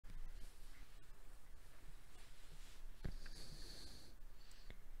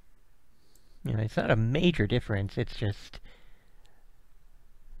It's not a major difference, it's just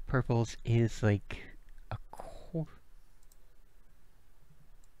purple's is like a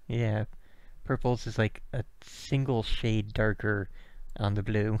yeah, purple's is like a single shade darker on the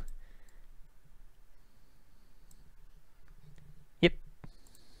blue. Yep.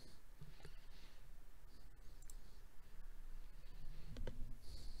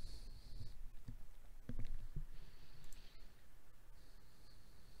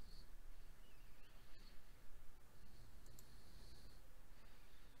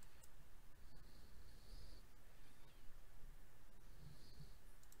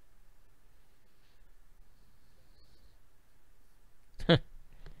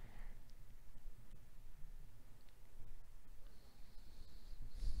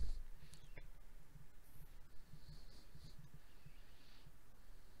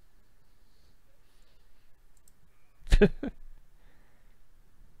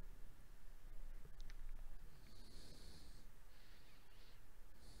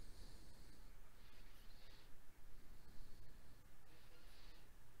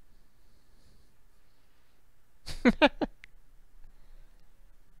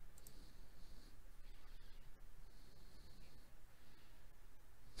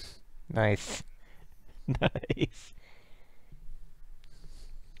 Nice. Nice.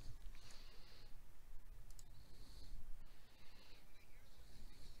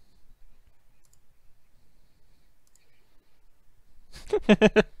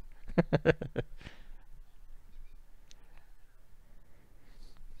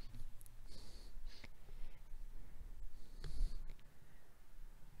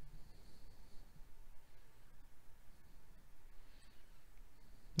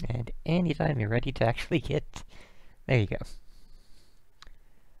 And anytime you're ready to actually get... There you go.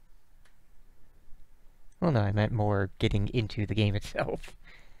 Well, no, I meant more getting into the game itself.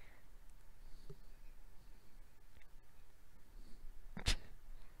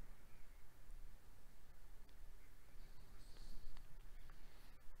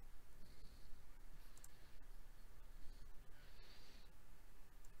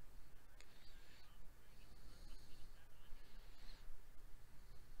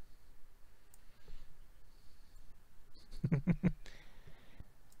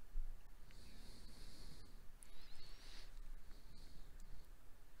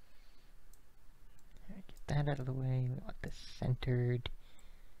 Get that out of the way. We want this centered.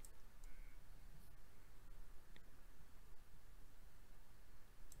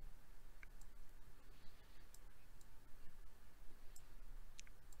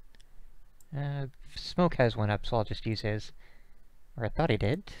 Smoke has one up, so I'll just use his. Or I thought he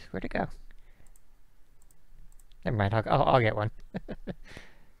did. Where'd it go? Never mind, I'll get one.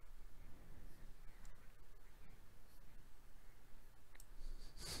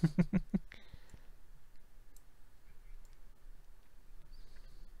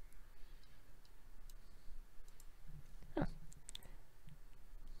 Oh.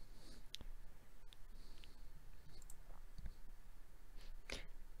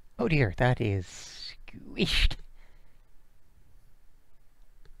 Oh dear, that is squished.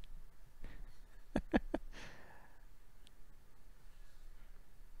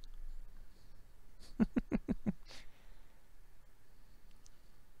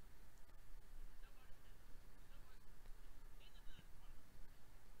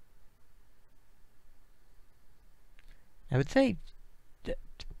 I would say,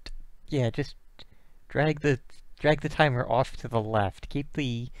 yeah, just drag the timer off to the left. Keep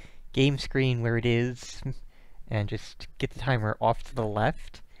the game screen where it is, and just get the timer off to the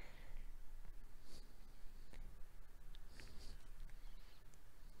left.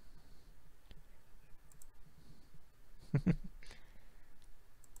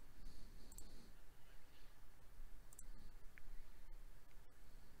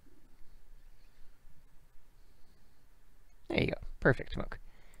 There you go. Perfect smoke.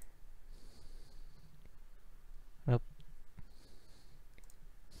 Well.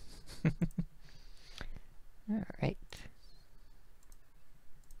 Alright.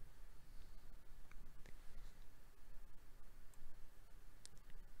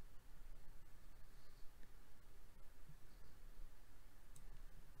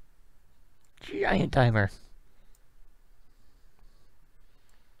 Giant timer.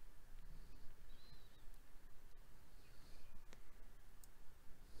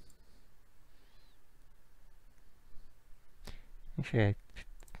 Actually,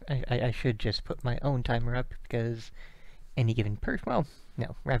 I should just put my own timer up, because any given well,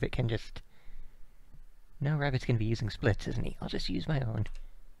 no, Rabbit can just... No, Rabbit's gonna be using splits, isn't he? I'll just use my own.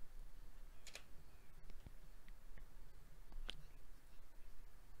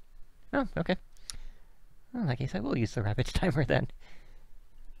 Oh, okay. Well, in that case, I will use the rabbit's timer then.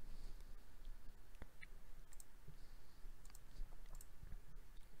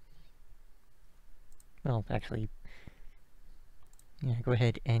 Well, actually, yeah, go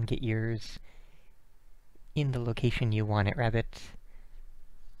ahead and get yours in the location you want it, rabbit.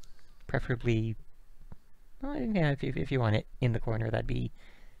 Preferably, well, yeah, if you want it in the corner, that'd be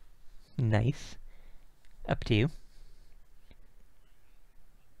nice. Up to you.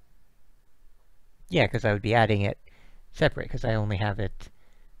 Yeah, because I would be adding it separate, because I only have it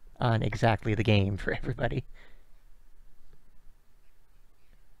on exactly the game for everybody.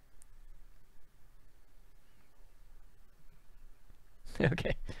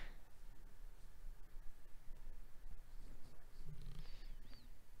 Okay.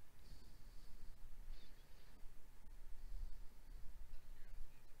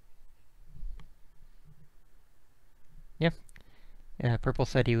 Yep. Purple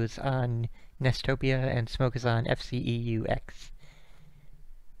said he was on Nestopia, and Smoke is on FCEUX.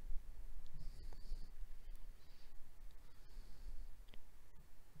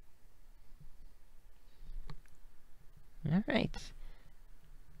 Alright.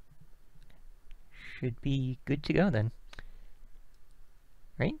 Should be good to go then.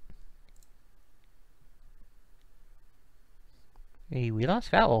 Right? Hey, we lost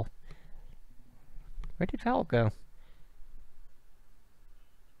Fowl. Where did Fowl go?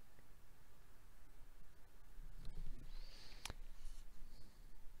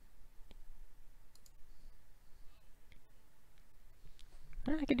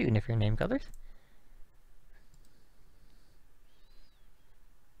 I could do different name colors.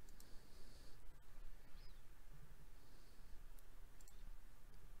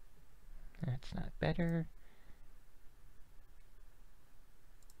 That's not better.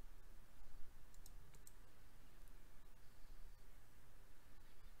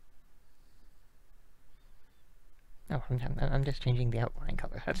 Oh, I'm just changing the outline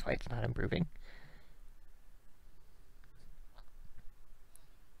color. That's why it's not improving.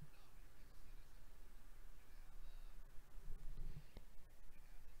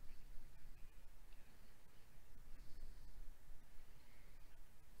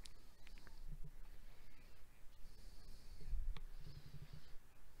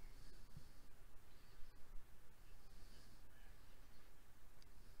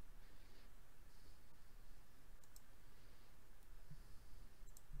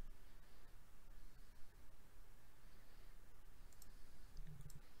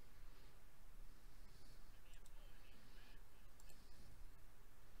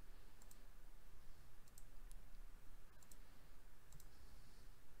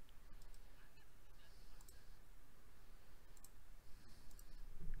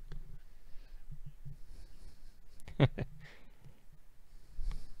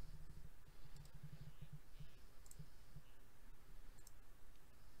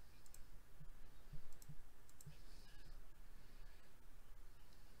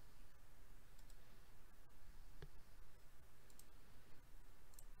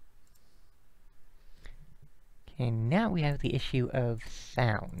 Okay, now we have the issue of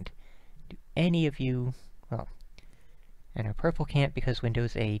sound. Do any of you... Well, I know Purple can't because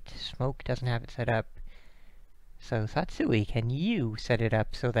Windows 8. Smoke doesn't have it set up. So, Satsui, can you set it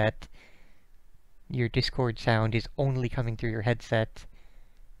up so that your Discord sound is only coming through your headset?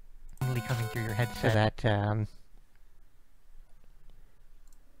 So that,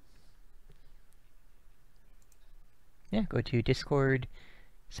 yeah, go to Discord,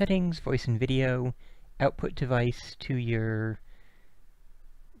 Settings, Voice and Video, Output Device to your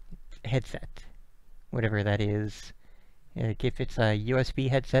headset, whatever that is. If it's a USB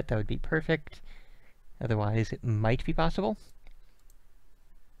headset, that would be perfect. Otherwise, it might be possible.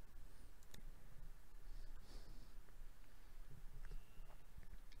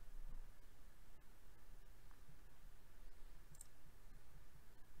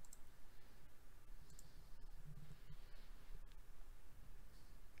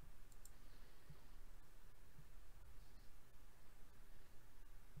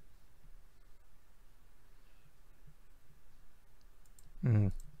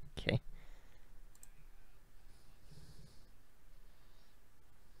 Okay.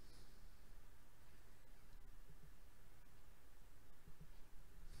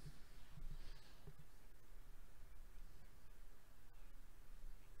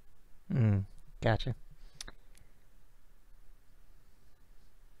 Gotcha.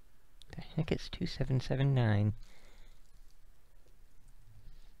 The heck is 2779?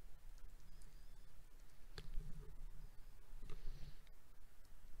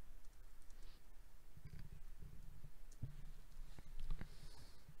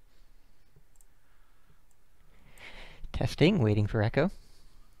 Testing, waiting for echo.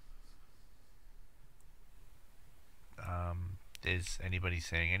 Is anybody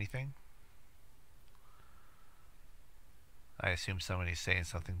saying anything? I assume somebody's saying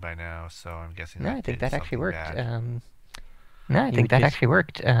something by now, so I'm guessing No, I think that actually worked. No, I think that actually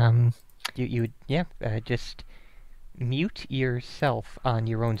worked. Just mute yourself on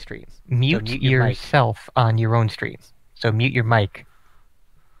your own stream. Mute yourself on your own stream. So mute your mic.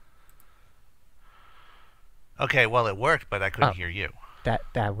 Okay, well, it worked, but I couldn't hear you.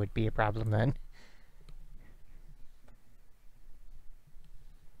 That would be a problem then.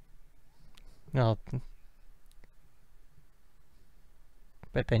 Well,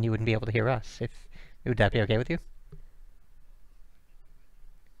 but then you wouldn't be able to hear us. Would that be okay with you?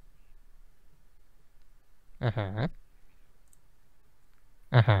 Uh-huh.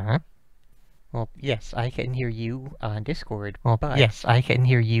 Uh-huh. Well, yes, I can hear you on Discord. Well, but yes, I can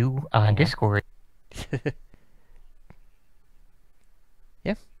hear you on Discord.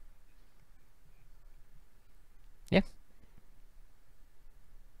 Yeah. Yeah.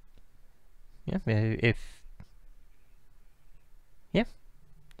 Yeah,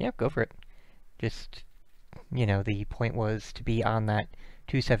 Yeah, go for it. Just, the point was to be on that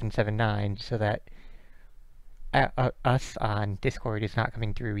 2779 so that us on Discord is not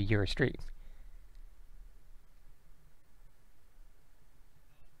coming through your stream.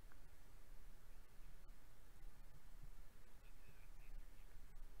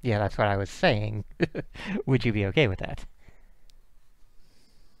 Yeah, that's what I was saying. Would you be okay with that?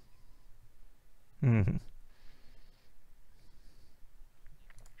 Mm-hmm.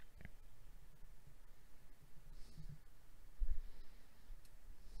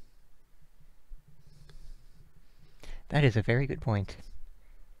 That is a very good point.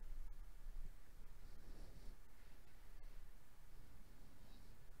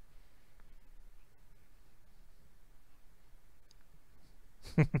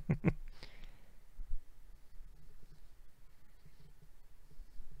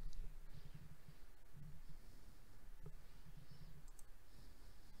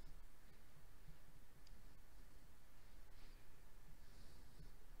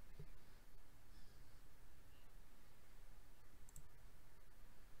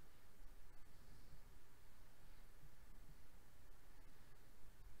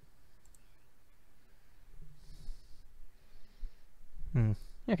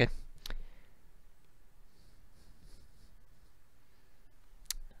 Okay.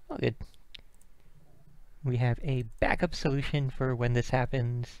 All good. We have a backup solution for when this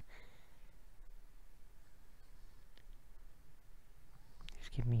happens.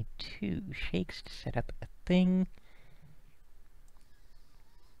 Just give me 2 shakes to set up a thing.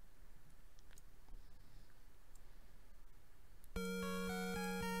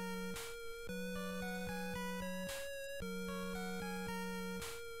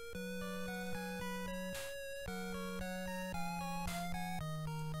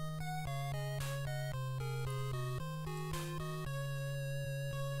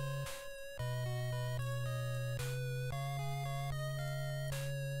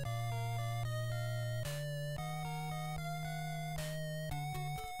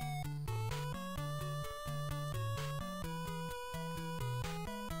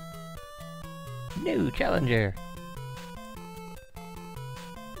 New challenger!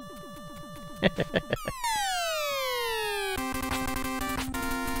 And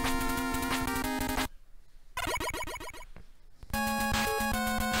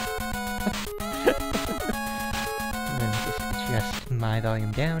then just adjust my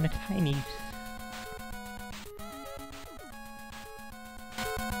volume down a tiny.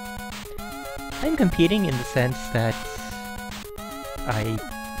 I'm competing in the sense that I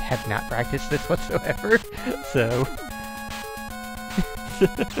have not practiced this whatsoever, so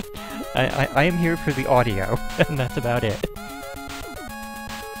I am here for the audio, and that's about it.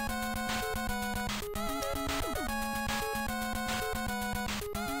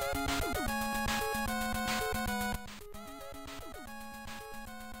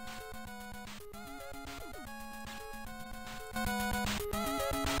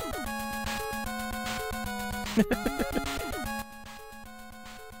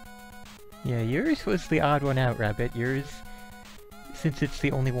 Yeah, yours was the odd one out, Rabbit. Yours, since it's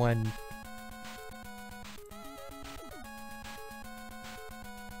the only one...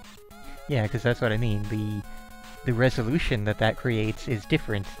 Yeah, because that's what I mean. The resolution that creates is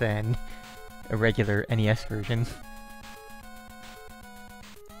different than a regular NES version.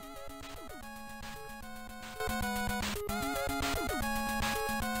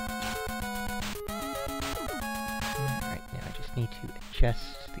 Alright, now I just need to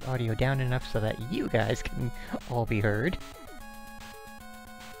adjust the audio down enough so that you guys can all be heard.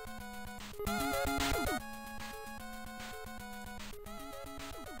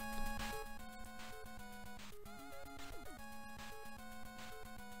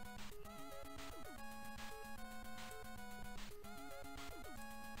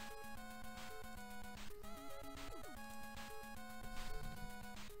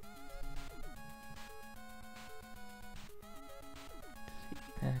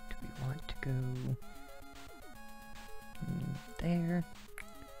 That we want to go there.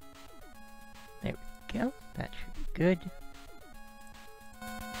 There we go. That should be good.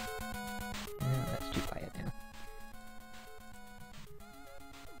 No, that's too quiet now.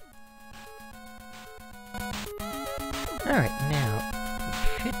 Alright, now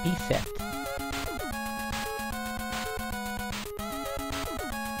we should be set.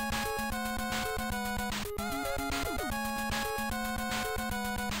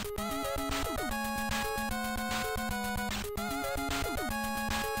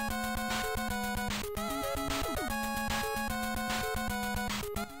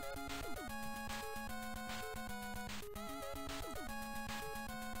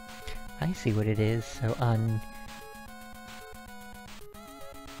 I see what it is, so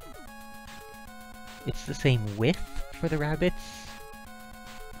it's the same width for the rabbits,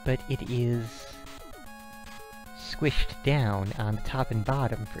 but it is squished down on the top and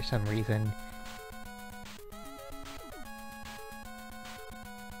bottom for some reason.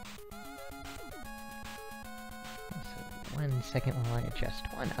 So 1 second while I adjust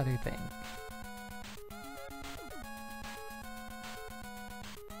one other thing.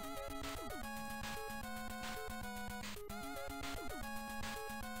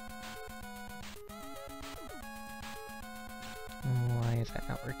 Why is that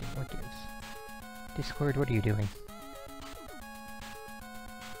not working? What gives? Discord, what are you doing?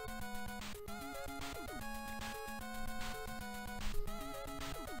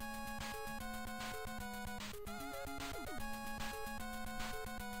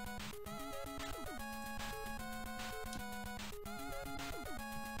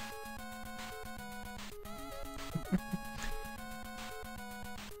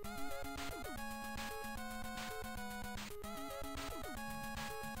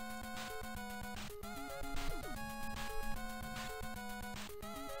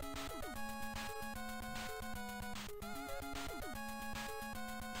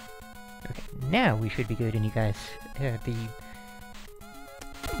 Okay, now we should be good, and you guys, the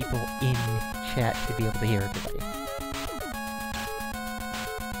people in chat should be able to hear everybody.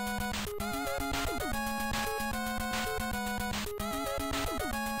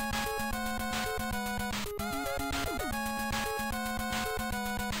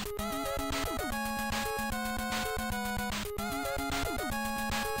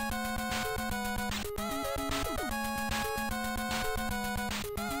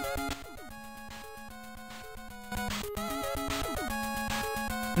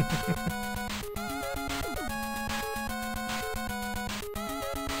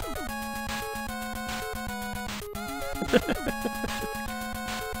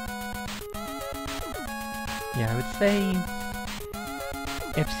 Yeah, I would say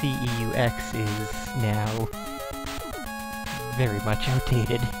FCEUX is now very much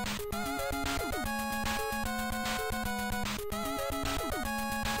outdated.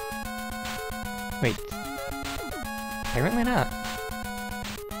 Wait. Apparently not.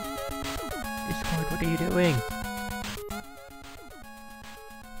 Discord, what are you doing?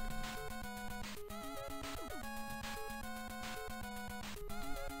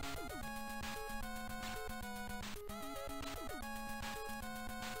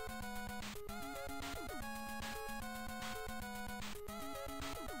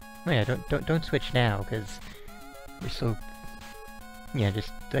 Oh yeah, don't switch now, because we're so... Yeah,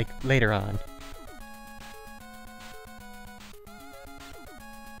 just, like, later on.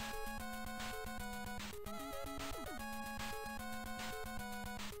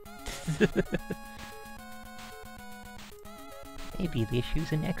 Maybe the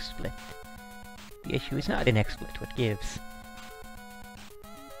issue's an XSplit. The issue is not an XSplit, what gives?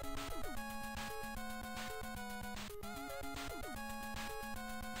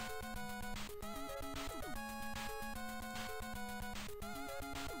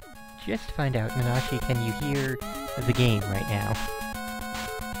 Just to find out, Minashi, can you hear the game right now?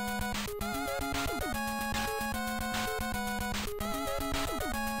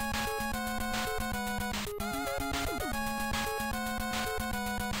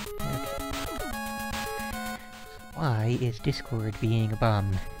 Why is Discord being a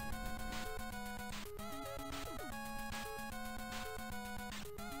bum?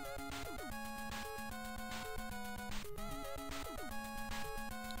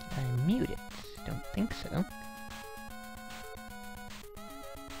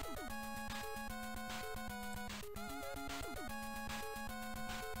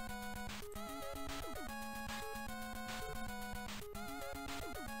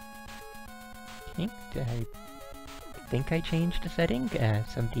 I think I changed a setting.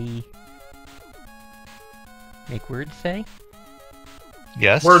 Somebody make words say.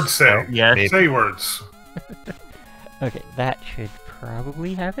 Yes. Words say. No, Yes. maybe. Say words. Okay, that should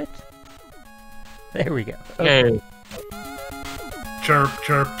probably have it. There we go. Okay. Yay. Chirp,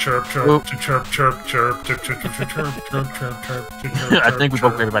 chirp, chirp, chirp, Oop. chirp, chirp, chirp, chirp, chirp, chirp, chirp, chirp, chirp, chirp, chirp. I think we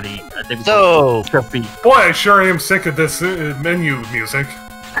both everybody. I think we So, both feet. Boy, I sure am sick of this menu music.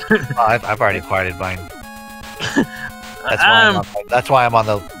 I've already quieted mine. That's why I'm on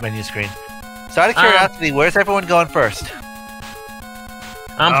the menu screen. So out of curiosity, where's everyone going first?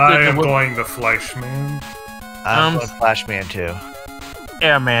 I am with going the Fleshman. I'm going Flashman too.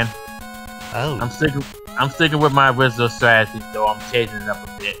 Airman. Oh. I'm sticking with my original strategy, though I'm changing it up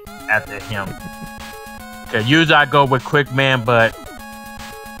a bit after him. Cause usually I go with Quick Man, but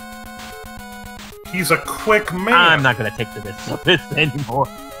He's a quick man. I'm not gonna take to this anymore.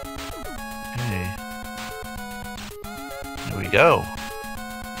 Okay. Here we go.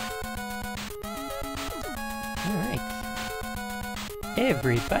 Alright.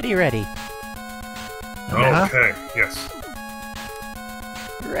 Everybody ready? Okay, yes.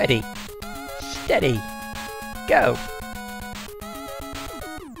 Ready. Steady. Go.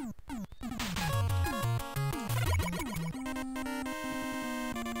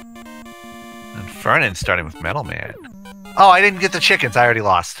 And Fernand's starting with Metal Man. Oh, I didn't get the chickens. I already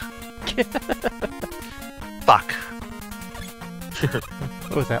lost. Fuck.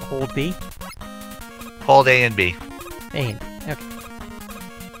 What was that? Hold B? Hold A and B. A and B. Okay.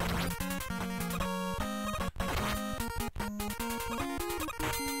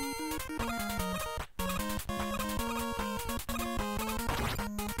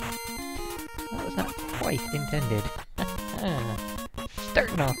 That was not quite intended.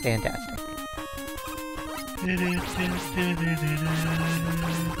 Starting off fantastic.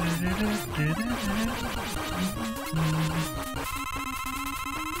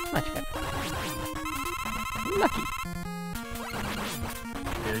 Much better. Lucky.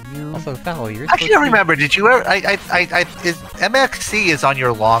 Also, Foul, you're Actually, I supposed to- remember. Did you ever? MXC is on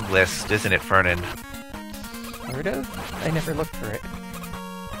your long list, isn't it, Fernand? Sort of? I never looked for it.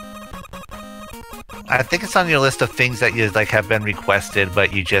 I think it's on your list of things that you like have been requested,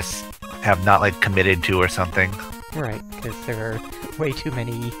 but you just have not like committed to or something. Right, because there are way too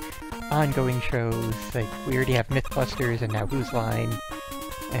many ongoing shows. Like, we already have Mythbusters and now Who's Line,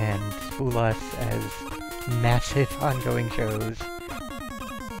 and Fool Us as massive ongoing shows.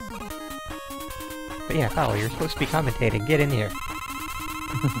 But yeah, Foul, you're supposed to be commentating. Get in here.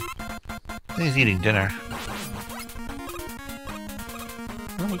 He's eating dinner.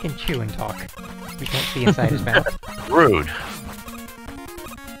 Well, he can chew and talk. We can't see inside his mouth. Rude.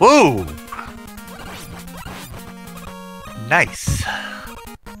 Woo! Nice.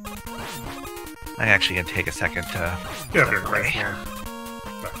 I'm actually gonna take a second to. Yeah, step they're away. great.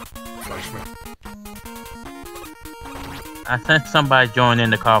 Fleshman. I sent somebody join in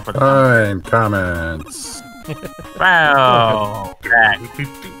the call for the Fine, comments. wow. Back.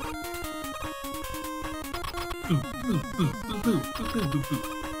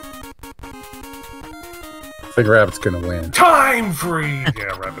 I think Rabbit's gonna win. Time free!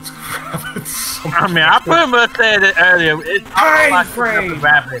 Yeah, rabbits. So I mean, I pretty much said it earlier. It's Time frame!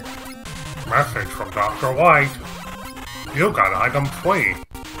 Rabbit. Message from Dr. White. You got item 3.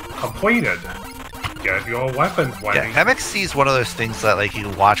 Completed. Get your weapons ready. Yeah, MXC is one of those things that like you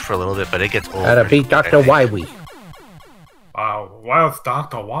can watch for a little bit, but it gets old. Gotta beat Dr. Wywee. Where's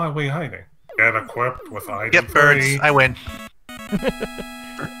Dr. Why are we hiding? Get equipped with item Get 3. birds. I win.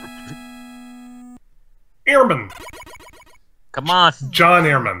 Earman. Come on. John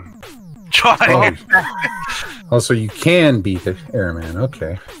Earman. Try. Oh, so you can beat the Airman.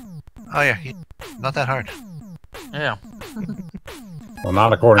 Okay. Oh yeah, not that hard. Yeah. Well,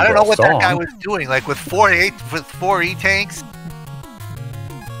 not according I don't to know a what song. that guy was doing. Like with four E tanks,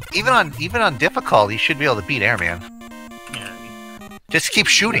 even on difficult, he should be able to beat Airman. Yeah. Just keep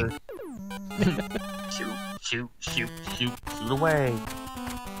shooting. Shoot away.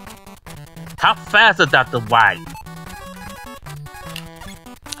 How fast is Dr. White?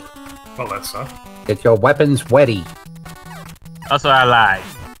 Well, that's Get your weapons ready. Also, I lied.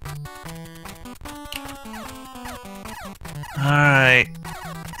 Alright,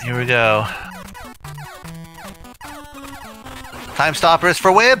 here we go. Time stoppers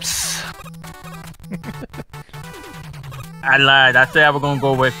for whips! I lied. I said I was gonna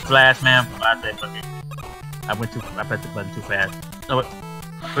go with Flash Man, but I said fuck it. I pressed the button too fast. So what?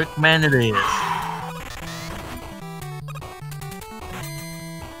 Quick Man it is.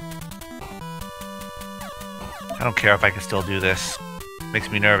 I don't care if I can still do this. Makes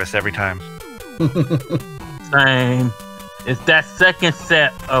me nervous every time. Same. It's that second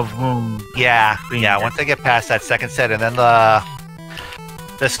set of rooms. Yeah, yeah. Once I get past that second set, and then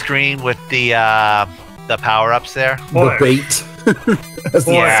the screen with the power ups there. Boy, The bait. As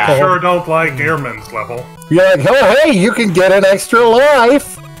boy, Yeah. I sure don't like Airman's level. You're like, oh, hey, you can get an extra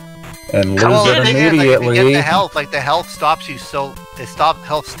life. And lose Well, it the thing is, like, if you immediately. get the health, like the health stops you, so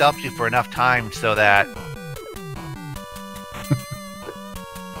health stops you for enough time so that.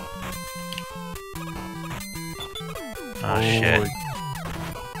 Oh shit!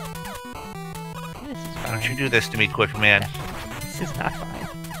 This is Don't you fine. do this to me, quick man? This is not fine.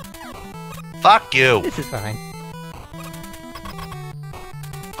 Fuck you! This is fine.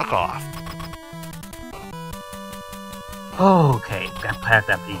 Fuck off! Okay, got past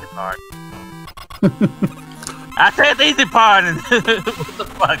that easy part. I said the easy part. And what the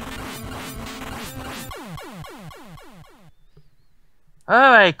fuck? All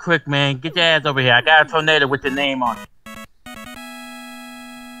right, quick man, get your ass over here. I got a tornado with your name on it.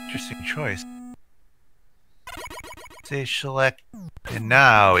 Interesting choice. Say select, and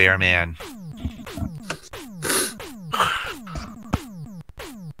now Airman.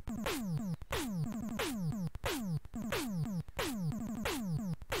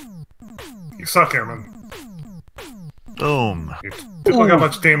 You suck, Airman. Boom. Look how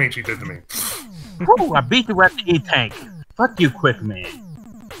much damage he did to me. Woo, I beat you at the E-Tank. Fuck you, quick man.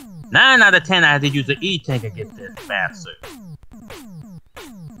 9 out of 10 I had to use the E-Tank against this bastard.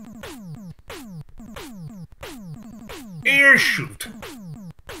 Air shoot.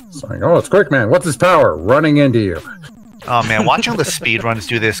 It's like, oh, it's quick, man. What's his power? Running into you. Oh man, watching the speedruns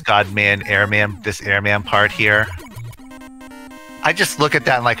do this Godman Airman, this Airman part here. I just look at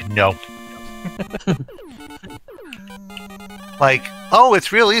that and like, no. Like, oh,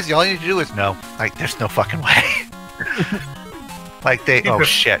 it's real easy. All you need to do is no. Like, there's no fucking way. Like they, oh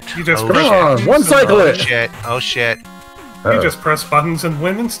shit. You just Oh press Come on, buttons one and- cycle Oh it. shit. Oh shit. You Oh. just press buttons and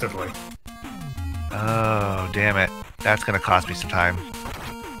win instantly. Oh, damn it. That's gonna cost me some time.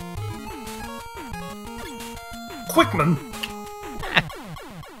 Quickman.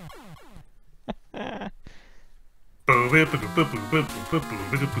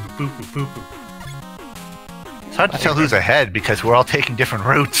 It's hard to tell who's ahead because we're all taking different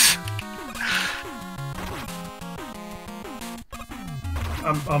routes.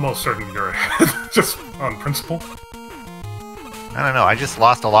 I'm almost certain you're ahead, just on principle. I don't know. I just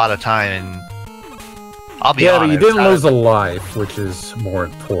lost a lot of time, and I'll be Yeah, honest. but you didn't lose a life, which is more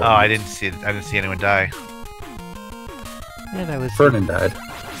important. Oh, I didn't see anyone die. Yeah, that was Vernon died.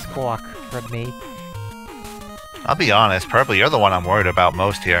 squawk from me. I'll be honest. Purple, you're the one I'm worried about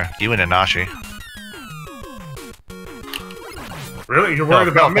most here. You and Inashi. Really? You're worried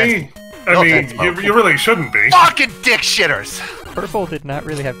about me? I No mean, offense, Mo. you really shouldn't be. Fucking dick shitters! Purple did not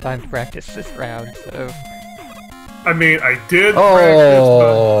really have time to practice this round, so I mean, I did Oh.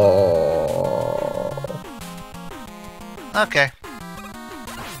 Okay.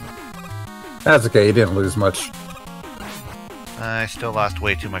 That's okay. You didn't lose much. I still lost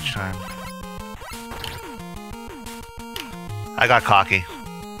way too much time. I got cocky.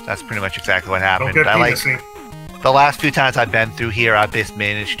 That's pretty much exactly what Don't happened. get I like penisy. the last few times I've been through here, I've just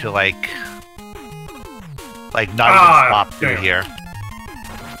managed to like not even stop through damn. here.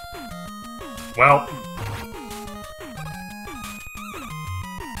 Well,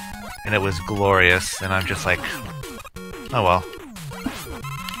 And it was glorious, and I'm just like, oh well.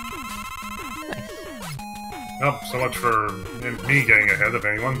 oh, so much for me getting ahead of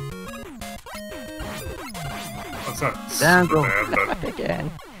anyone. That's not Damn, super go. bad, but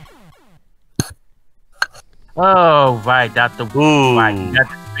again. Oh, right, that's the Ooh. right, that's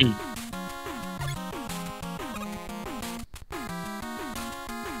the speed.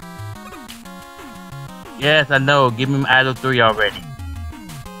 Yes, I know. Give me Idol 3 already.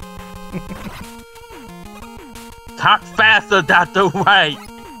 Talk faster, Dr. White.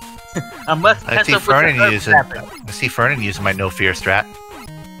 I must I catch see up with the Fernan Earth using. traffic. I see Fernan using my no fear strat.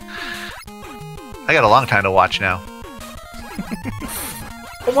 I got a long time to watch now.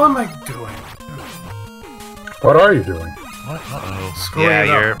 what am I doing? What are you doing? What? Uh-oh. Screwing Yeah, it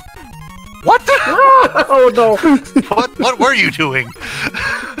up. you're. What the? Oh no! What were you doing?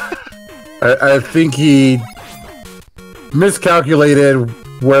 I think he miscalculated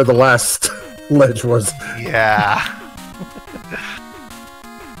where the last ledge was. Yeah.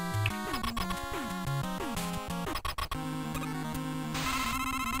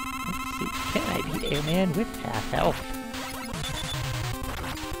 Let's see. Can I beat Airman with half health?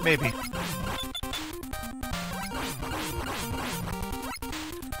 Maybe.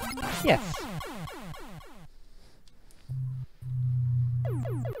 Yes.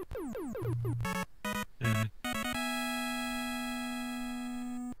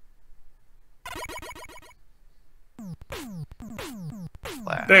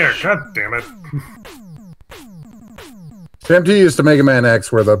 Flash. There, god damn it. Sam T used to Mega Man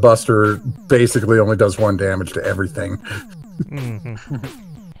X where the Buster basically only does 1 damage to everything.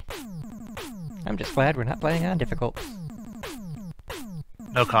 I'm just glad we're not playing on difficult.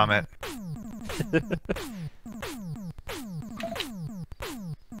 No comment.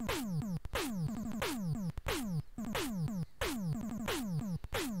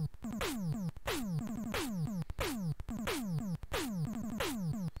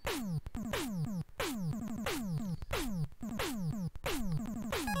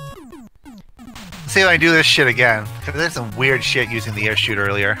 See if I do this shit again. Cause there's some weird shit using the air shoot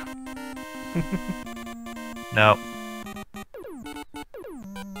earlier. Nope.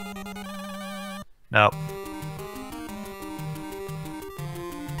 Nope.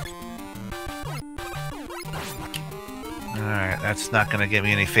 Alright, that's not gonna give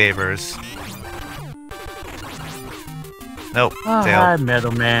me any favors. Nope. Oh, Failed. hi,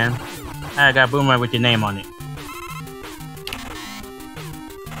 Metal Man. I got Boomerang with your name on it.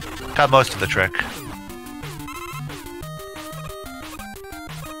 Got most of the trick.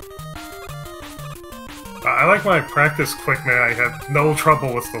 I like my practice quick man. I had no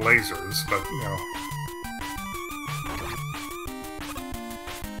trouble with the lasers, but you know.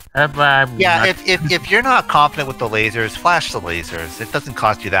 Yeah, if you're not confident with the lasers, flash the lasers. It doesn't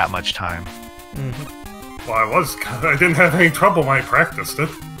cost you that much time. Well, I didn't have any trouble when I practiced it.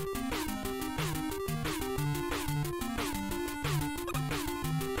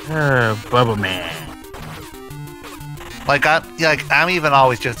 Bubble Man. Like I'm even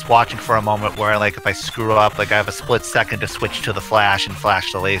always just watching for a moment where like if I screw up, like I have a split second to switch to the flash and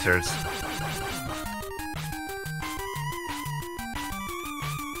flash the lasers.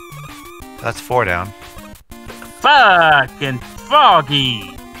 That's 4 down. Fucking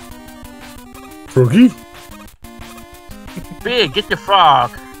Froggy. Froggy? Big, get your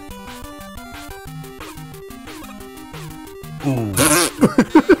frog. Ooh.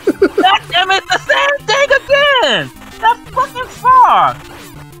 God damn it, the same thing again! That fucking frog!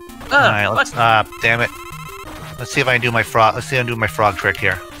 Alright, let's damn it. Let's see if I can do my frog. Let's see if I can do my frog trick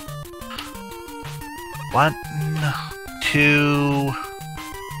here. 1, 2,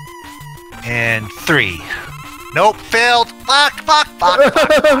 and 3. Nope, failed. Fuck.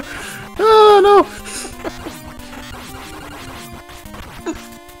 Oh no!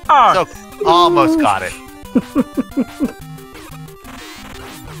 Oh, So almost got it.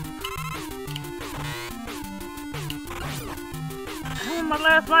 my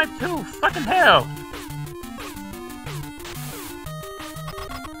last life too. Fucking hell.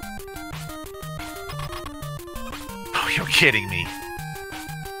 Oh, you're kidding me.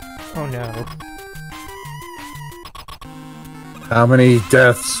 Oh no. How many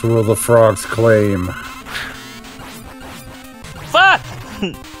deaths will the frogs claim? Fuck!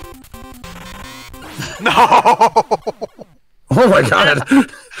 No! Oh my god!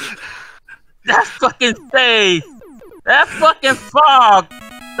 That's fucking safe. That fucking fog.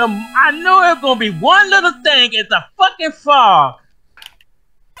 I knew it was gonna be one little thing. It's a fucking fog.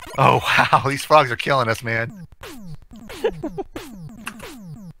 Oh wow, these frogs are killing us, man.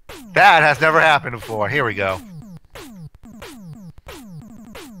 That has never happened before. Here we go.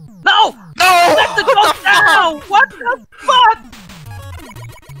 No! No! Let the go down! What the fuck?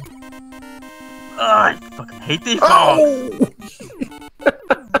 I fucking hate these fogs.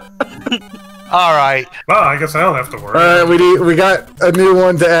 All right. Well, I guess I don't have to worry. We got a new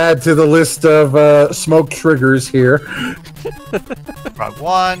one to add to the list of smoke triggers here. Frog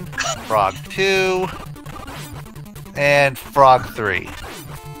 1, frog 2, and frog 3.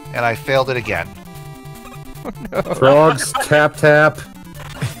 And I failed it again. Frogs, tap,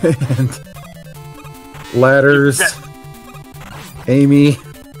 and ladders. Amy.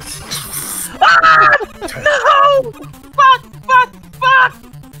 Ah! No! Fuck!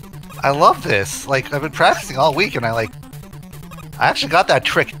 I love this. Like, I've been practicing all week, and I actually got that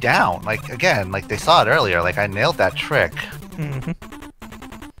trick down. Like, again, like they saw it earlier. Like, I nailed that trick. Mm-hmm.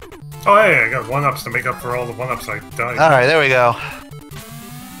 Oh, hey, I got 1-ups to make up for all the 1-ups I died. All right, there we go.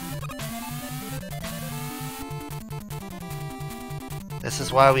 This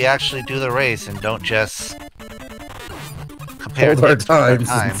is why we actually do the race and don't just compare Hold our things with our times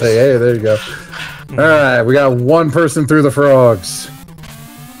and say, hey, there you go. Alright, we got one person through the frogs.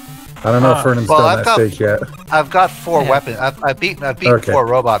 I don't know if Fernand's done that stage yet. I've got 4 weapons. I've beaten Okay. 4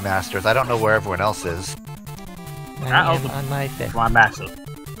 robot masters. I don't know where everyone else is. I am on my 5th, My master.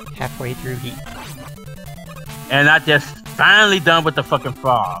 halfway through heat. And I just finally done with the fucking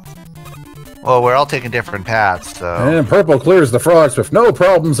frog. Well, we're all taking different paths, so... And purple clears the frogs with no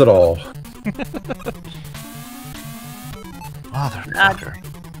problems at all. Motherfucker.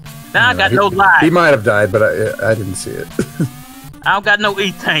 Now I got no He life. might have died, but I didn't see it. I don't got no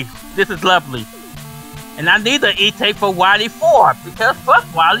E-tank. This is lovely. And I need an E-tank for Wily 4 because fuck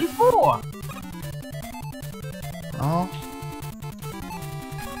Wily 4. Oh,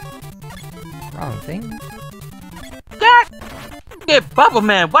 Wrong thing. God, get Bubble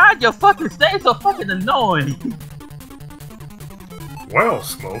Man. Why your fucking stay so fucking annoying? Well,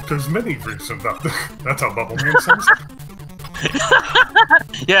 Smoke, there's many reasons that. That's how Bubble Man sounds.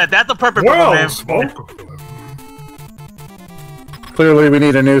 Yeah, that's a perfect Bubble Well, Man. Smoke. Clearly, we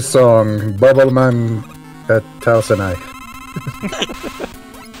need a new song. Bubbleman at Taos and I.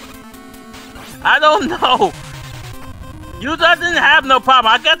 I don't know. You doesn't have no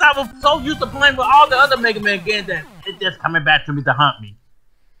problem. I guess I was so used to playing with all the other Mega Man games that it's just coming back to me to haunt me.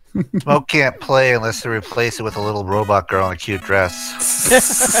 Smoke can't play unless they replace it with a little robot girl in a cute dress.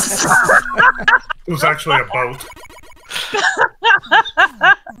 It was actually a boat.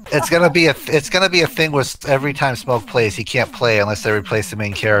 It's gonna be a thing where every time Smoke plays, he can't play unless they replace the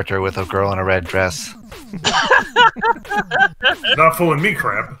main character with a girl in a red dress. Not fooling me,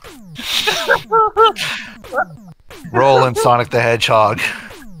 Crab. Roland Sonic the Hedgehog.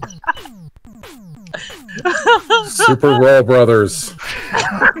 Super Roll Brothers.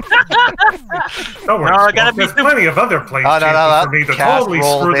 Don't worry, No, I Smoke, gotta be there's plenty of other play Oh, changes for me to totally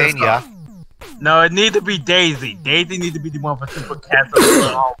screw this Castlevania. up. No, it needs to be Daisy. Daisy needs to be the one for Super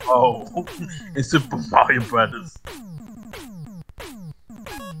Castle and Super Mario Brothers.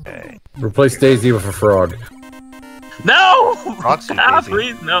 Okay. Replace Daisy with a frog. No! Roxy God, Daisy.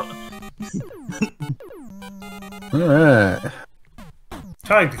 please, no. Alright.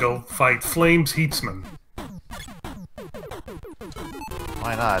 Time to go fight Flames Heatsman.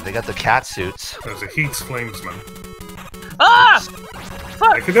 Why not? They got the cat suits. There's a Heats Flamesman. Ah!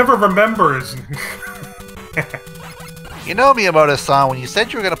 I could never remember his. You know, Miyamoto-san, when you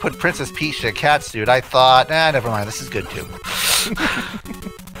said you were going to put Princess Peach in a cat suit, I thought, never mind, this is good too.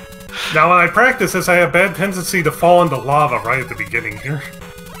 Now, when I practice this, I have a bad tendency to fall into lava right at the beginning here.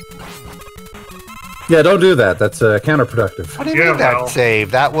 Yeah, don't do that. That's counterproductive. What do you Yeah, mean that well.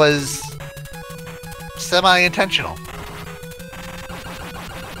 save? That was semi-intentional.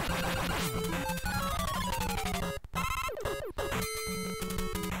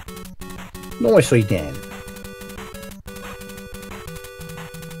 Nicely done.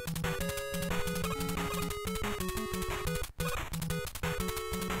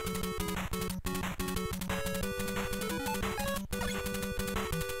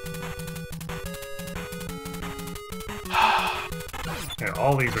 Yeah,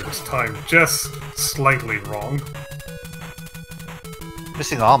 all these are just timed just slightly wrong.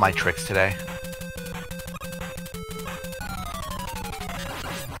 Missing all my tricks today.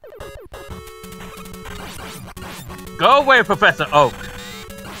 Go away, Professor Oak.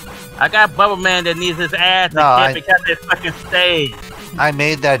 I got Bubble Man that needs his ass No, again because it's fucking stage. I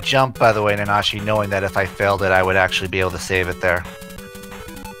made that jump, by the way, Nanashi, knowing that if I failed it, I would actually be able to save it there.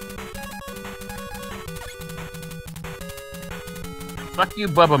 Fuck you,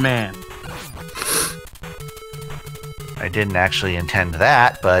 Bubble Man. I didn't actually intend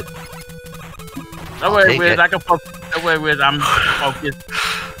that, but Don't I'll worry, take Wiz. it. I can focus. Don't worry, Wiz. I'm focused.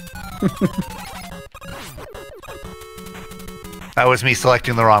 that was me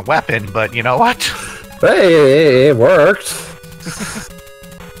selecting the wrong weapon, but you know what? Hey, it worked.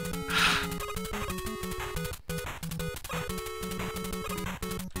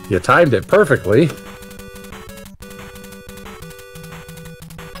 You timed it perfectly.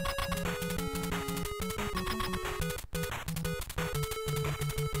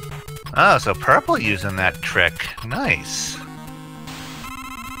 Oh, so purple using that trick. Nice.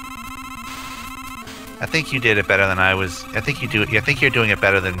 I think you did it better than I was. I think you're doing it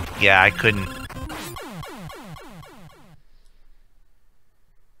better than. Yeah, I couldn't.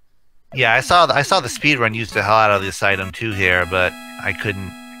 Yeah, I saw the speed run used the hell out of this item too here, but I couldn't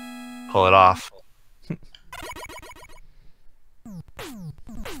pull it off.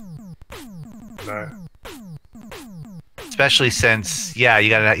 Nah. Especially since, yeah,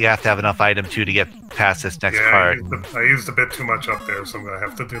 you have to have enough item too to get past this next Yeah, part. I used a bit too much up there, so I'm gonna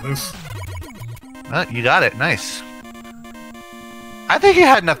have to do this. You got it, nice. I think you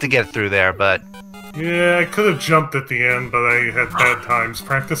had enough to get through there, but Yeah, I could have jumped at the end, but I had bad times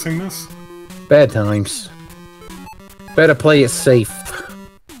practicing this. Bad times. Better play it safe.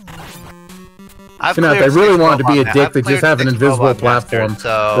 I've You know, if cleared they really 6 wanted to be a Robot dick, I've they just cleared have an 6 invisible Robot platform Masters,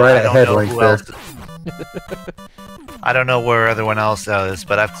 so right I at don't head know length who there. else- I don't know where everyone else is,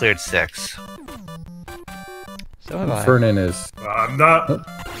 but I've cleared 6. So have I. Fernan is I'm not.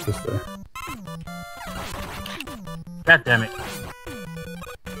 just there. God damn it.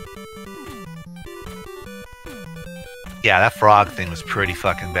 Yeah, that frog thing was pretty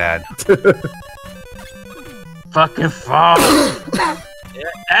fucking bad. Fucking frog.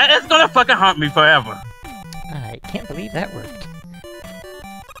 It's gonna fucking haunt me forever. I can't believe that worked.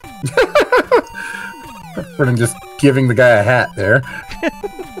 Vernon just giving the guy a hat there.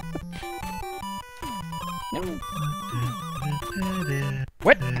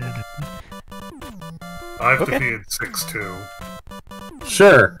 What? I've Okay. defeated 6-2.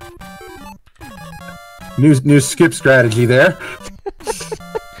 Sure. New skip strategy there.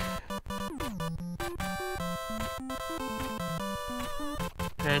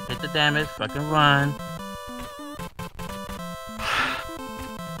 Okay, take the damage, fucking run.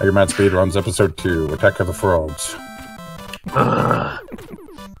 Mega Man Speedruns Episode 2, Attack of the Frogs. Ugh.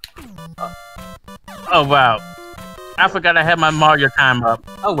 Oh wow. I forgot I had my Mario time up.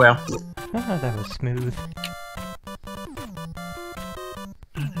 Oh well. Oh, that was smooth.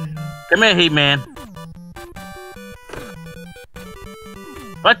 Come here, Heat Man.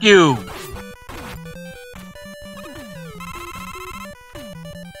 Fuck you.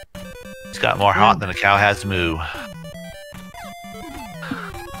 It's got more hot than a cow has moo.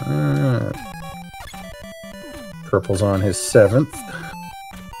 Purple's on his 7th.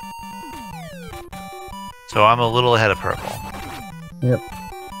 So I'm a little ahead of purple. Yep.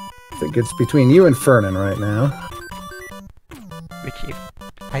 I think it's between you and Fernan right now. Which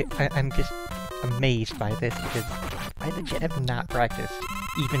I'm just amazed by this because I legit have not practiced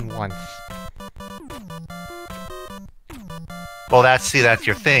even once. Well, that's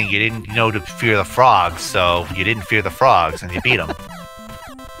your thing. You didn't know to fear the frogs, so you didn't fear the frogs, and you beat them.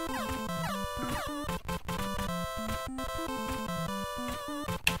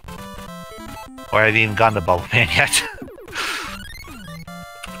 Or I haven't even gotten to Bubble Man yet.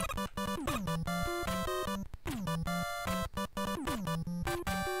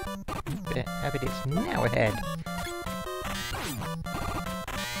 Habit is now ahead.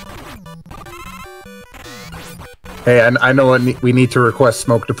 Hey, I know what we need to request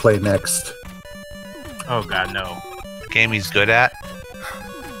Smoke to play next. Oh god, no. Game he's good at.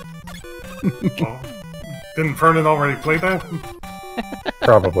 Well, didn't Vernon already play that?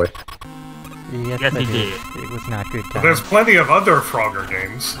 Probably. Yes, Yes, I he did. did. It was not good But time. there's plenty of other Frogger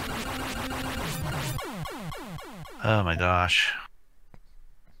games. Oh my gosh.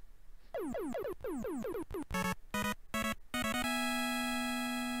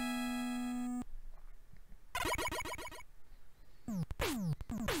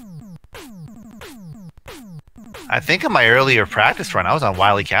 I think in my earlier practice run, I was on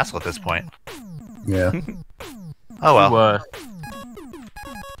Wily Castle at this point. Yeah. Oh well. Was.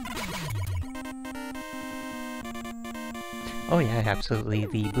 Oh yeah, absolutely.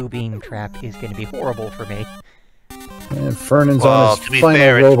 The Boo Beam trap is going to be horrible for me. And Fernan's Well, on his to be final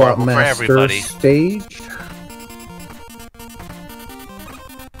fair, it's Robot horrible for Master everybody. stage.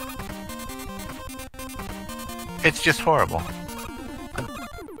 It's just horrible.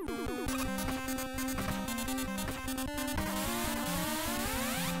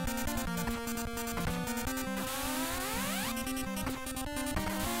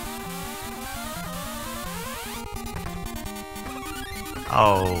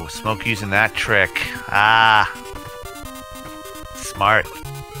 Oh, Smoke using that trick. Ah. Smart.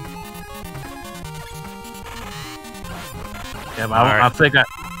 Yeah, but Alright. I figure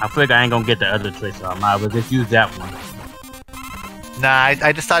I ain't gonna get the other trick, so I might as well just use that one. Nah,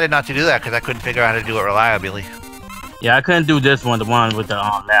 I decided not to do that because I couldn't figure out how to do it reliably. Yeah, I couldn't do this one, the one with the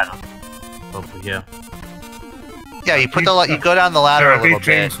ladder. Over here. Yeah, you put you go down the ladder Yeah, a I little beat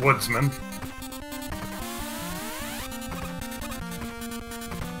bit. James Woodsman.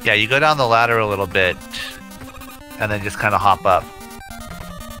 Yeah, you go down the ladder a little bit, and then just kind of hop up.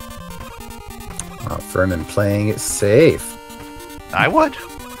 Oh, Fernan playing it safe. I would.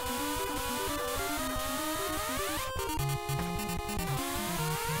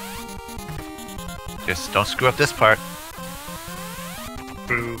 Just don't screw up this part.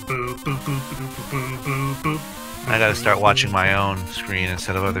 Boo, boo, boo, boo, boo, boo, boo, boo. I gotta start watching my own screen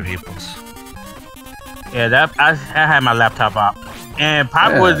instead of other people's. Yeah, that I had my laptop up, and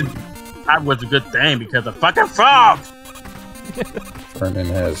pop Yeah. was a good thing because of fucking frogs. Fernan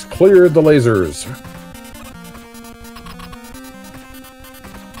has cleared the lasers.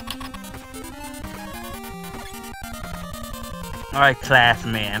 All right, class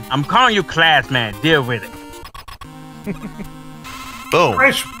man. I'm calling you class man. Deal with it. Boom.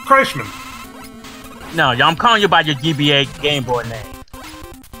 Crashman. No, I'm calling you by your GBA Game Boy name.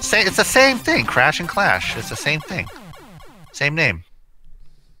 It's the same thing. Crash and Clash. It's the same thing. Same name.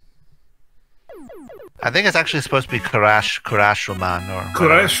 I think it's actually supposed to be Kurashuman or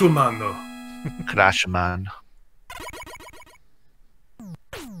Kurashumano. Kurashuman.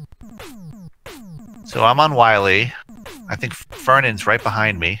 So I'm on Wily. I think Fernand's right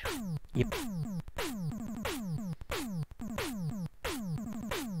behind me. Yep.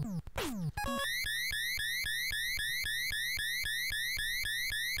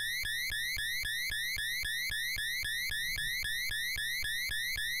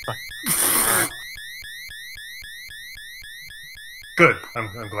 Good. I'm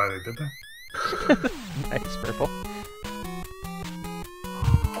glad I did that. Nice, Purple.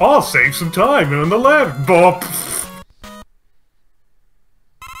 I'll save some time in the lab. Bop.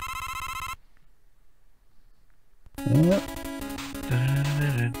 Yep.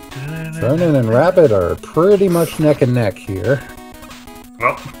 Vernon and Rabbit are pretty much neck and neck here.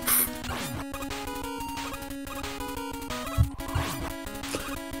 Well.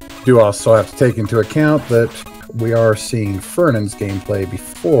 Do also have to take into account that we are seeing Fernand's gameplay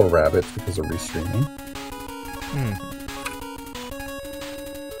before Rabbit because of restreaming.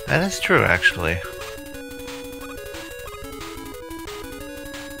 That is true, actually.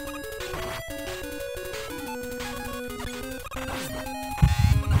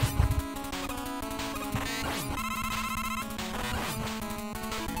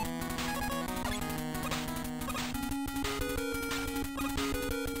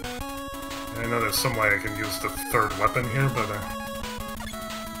 I know there's some way I can use the third weapon here, but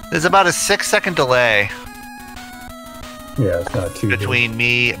There's about a 6-second delay Yeah, it's not too between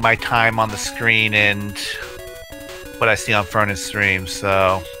me, my time on the screen, and what I see on Fernand's stream,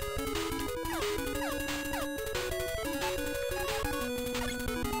 so...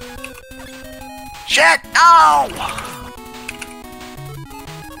 Shit! No!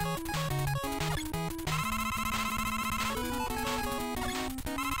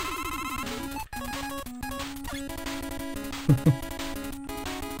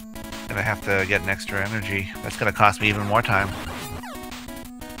 Gonna have to get an extra energy. That's gonna cost me even more time.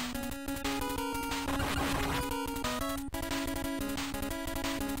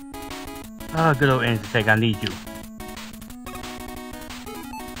 Oh, good old Insect, I need you.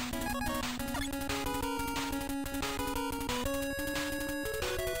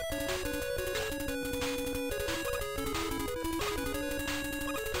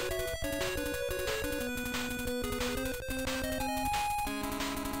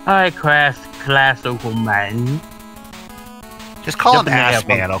 Alright, classical man. Just call him Jumping ahead, Ass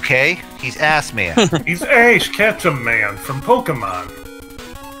Man, okay? He's Ass Man. he's Ash Ketchum Man from Pokemon.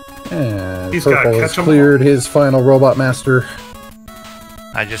 And He's gotta Purple has catch 'em cleared his final Robot Master.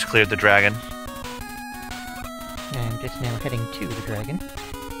 I just cleared the dragon. I'm just now heading to the dragon.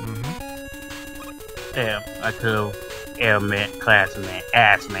 Damn, I could airman, class man,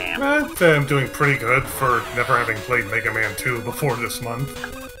 ass man. I'm doing pretty good for never having played Mega Man 2 before this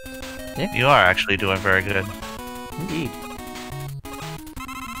month. You are actually doing very good. Indeed.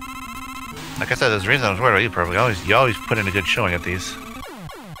 Like I said, there's a reason I was worried about you, Purple. You always put in a good showing at these.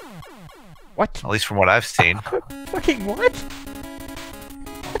 What? At least from what I've seen. Fucking what?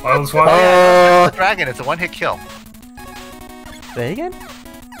 I was watching. The dragon, it's a one-hit kill. Say again?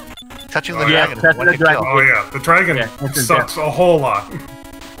 Touching Oh, the yeah, dragon is a touching one-hit the dragon. kill. Oh yeah, the dragon Yeah, it's sucks a whole lot.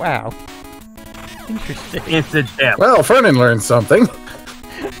 Wow. Interesting. Instant death. Well, Fernan learned something.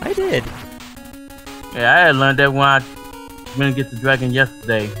 I did. Yeah, I had learned that when I went to get the dragon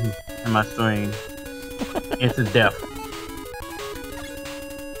yesterday in my stream. Instant death.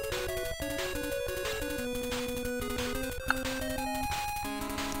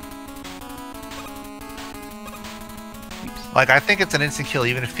 Like, I think it's an instant kill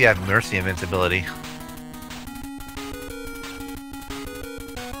even if you have Mercy invincibility.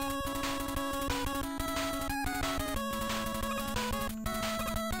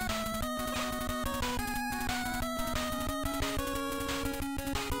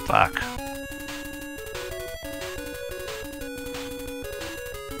 Fuck.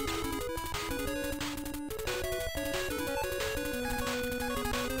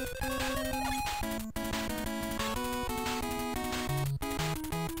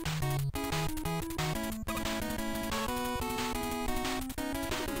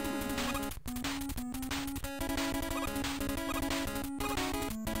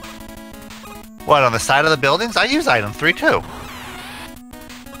 What, on the side of the buildings? I use item 3 too.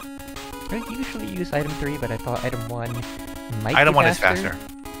 I usually use item 3, but I thought item 1 might Item be 1 is faster.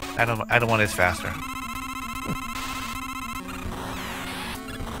 Item 1 is faster.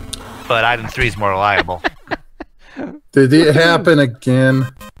 But item 3 is more reliable. Did it happen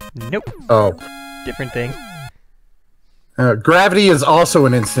again? Nope. Oh. Different thing. Gravity is also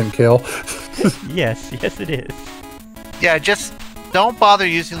an instant kill. Yes, yes it is. Yeah, just don't bother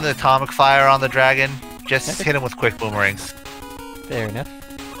using the atomic fire on the dragon. Just Okay. hit him with quick boomerangs. Fair enough.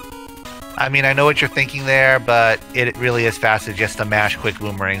 I mean, I know what you're thinking there, but it really is faster just to mash quick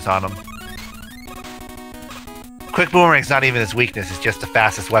boomerangs on them. Quick boomerang's not even his weakness, it's just the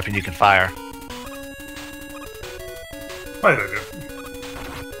fastest weapon you can fire. Wait a minute.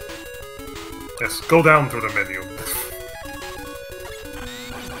 Yes, go down through the menu.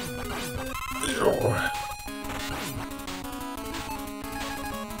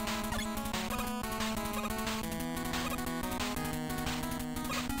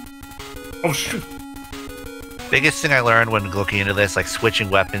 Oh shoot! Biggest thing I learned when looking into this, like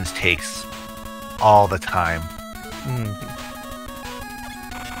switching weapons takes all the time.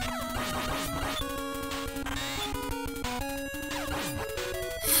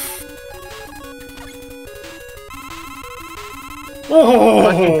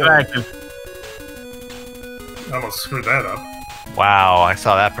 Oh! Dragon. I almost screwed that up. Wow, I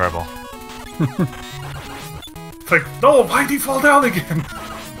saw that purple. It's like, no, why'd he fall down again?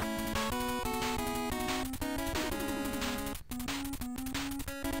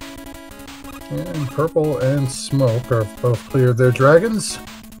 And Purple and Smoke are both cleared their dragons.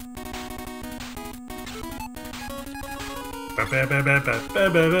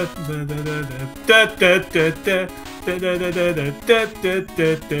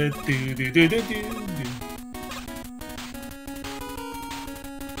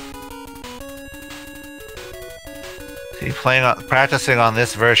 See, practicing on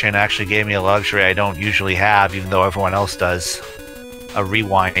this version actually gave me a luxury I don't usually have, even though everyone else does. A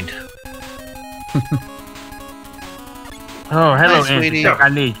rewind. Oh, hello, Hi, sweetie. Angie. I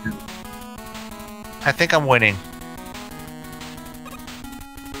need you. I think I'm winning.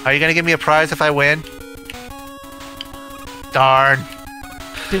 Are you gonna give me a prize if I win? Darn.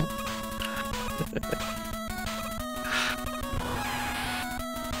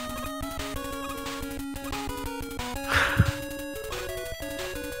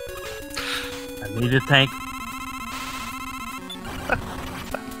 I need a tank.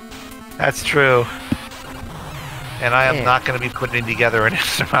 That's true. And I am not going to be putting together an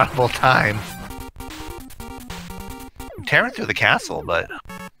insurmountable time. I'm tearing through the castle, but...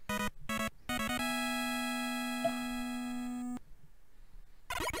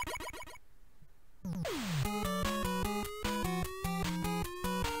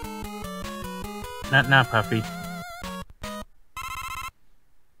 Not now, puppy.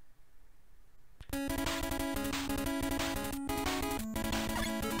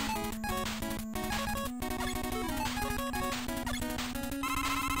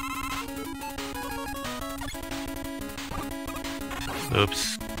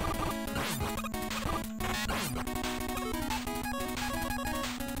 Oops.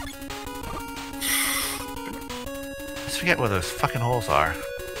 Let's forget where those fucking holes are.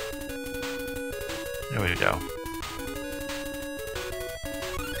 There we go.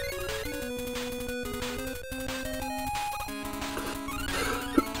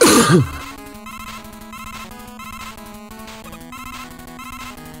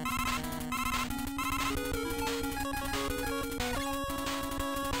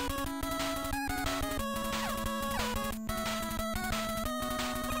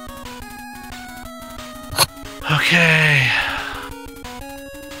 Okay.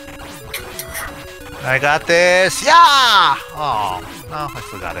 I got this. Yeah! Oh, no, I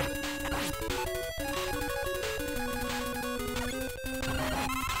still got it.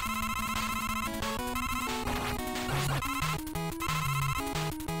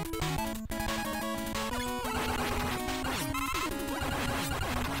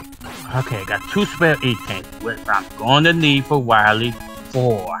 Okay, I got 2 spare E-tanks, which I'm going to need for Wily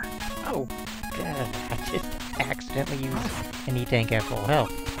 4. Oh, God, I just accidentally used an E-tank at full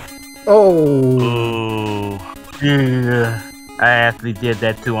health. Oh! Ooh. Yeah, I actually did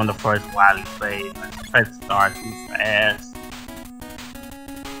that too on the first Wily phase. Press start too fast.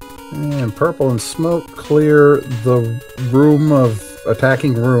 And Purple and Smoke clear the room of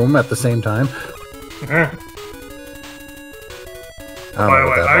attacking room at the same time. By the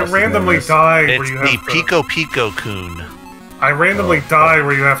way, I randomly die where It's you the have to... Pico Pico Coon. I randomly die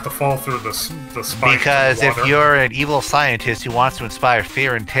where you have to fall through the spike. Because if you're an evil scientist who wants to inspire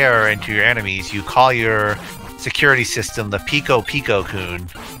fear and terror into your enemies, you call your security system the Pico Pico Coon.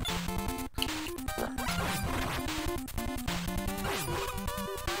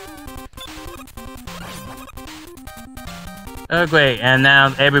 Oh great, and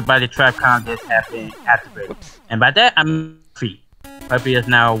now everybody trap count is have been activated. And by that, I'm free. Puppy is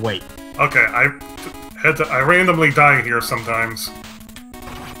now awake. Okay, I randomly die here sometimes.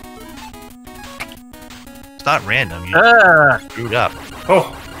 It's not random, you screwed up.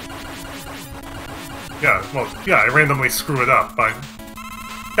 Oh! Yeah, well, yeah, I randomly screw it up by...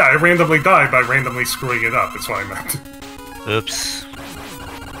 Yeah, I randomly died by randomly screwing it up, that's what I meant. Oops.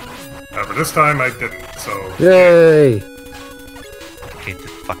 But this time I didn't, so... Yay! I hate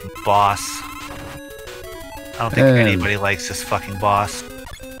this fucking boss. I don't think And- anybody likes this fucking boss.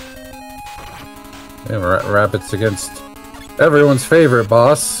 Yeah, Rabbit's against everyone's favorite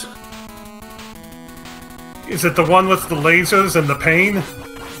boss. Is it the one with the lasers and the pain?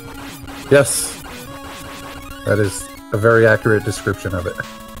 Yes. That is a very accurate description of it.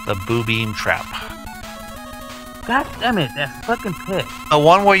 The Boo Beam Trap. God damn it, that fucking pit. The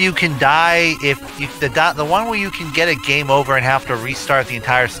one where you can die if you, the one where you can get a game over and have to restart the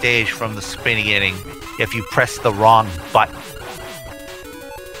entire stage from the beginning if you press the wrong button.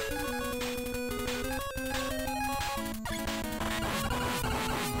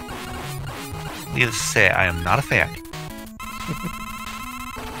 Needless to say, I am not a fan.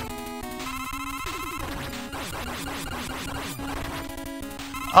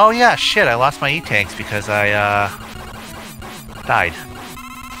 Oh yeah, shit, I lost my E-tanks because I, died.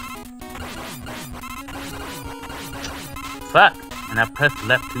 Fuck, and I pressed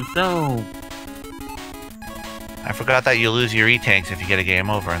left too soon. I forgot that you lose your E-tanks if you get a game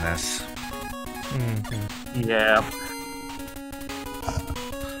over in this. Mm-hmm. Yeah.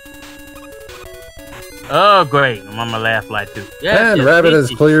 Oh, great. I'm on my last life, too. Yes, And yes, Rabbit has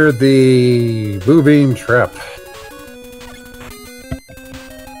easy. cleared the Boo Beam Trap.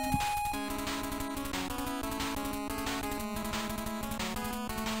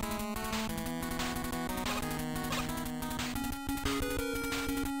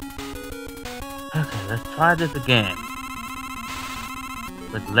 Okay, let's try this again.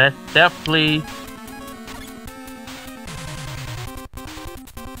 With less stealth, please.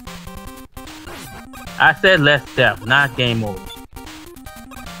 I said less stealth, not game over.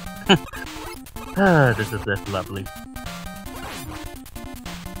 This is less lovely.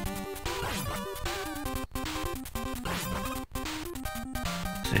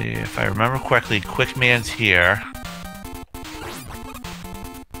 See, if I remember correctly, Quick Man's here.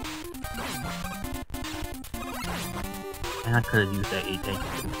 And I could have used that 8 tank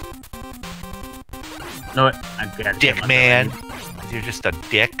too. Know what? I gotta Dick get Man. myself You're just a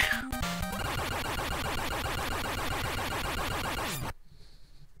dick.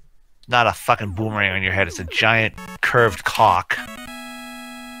 Not a fucking boomerang on your head, it's a giant curved cock.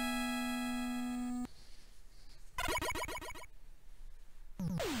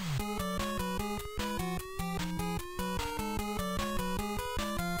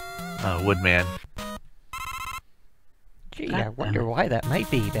 Oh, Woodman. Gee, I wonder why that might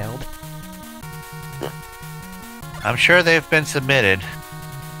be, Beld. I'm sure they've been submitted.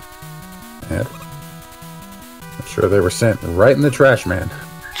 Yep. I'm sure they were sent right in the trash man.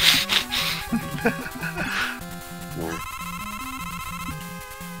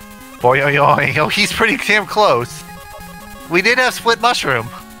 Boy, yo, he's pretty damn close. We did have split mushroom.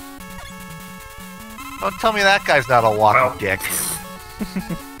 Don't tell me that guy's not a walking Well. dick.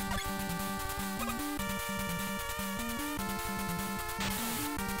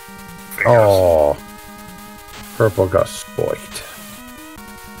 Fingers. Oh. Purple got spoiled.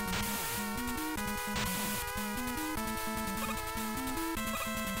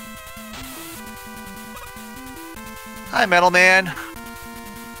 Hi, Metal Man.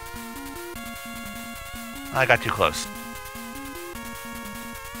 I got too close.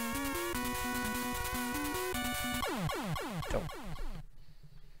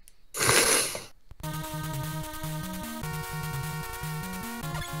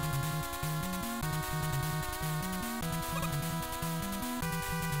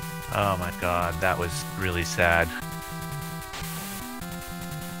 Oh my god, that was really sad.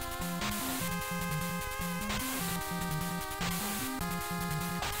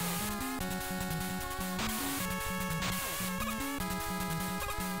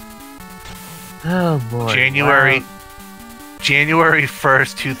 Oh boy. January Wow. January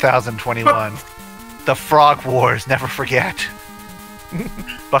 1st, 2021. The Frog Wars, never forget.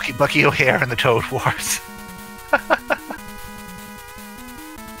 Bucky O'Hare and the Toad Wars.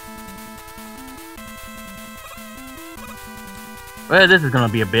 Well, this is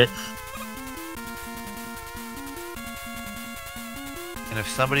gonna be a bitch. And if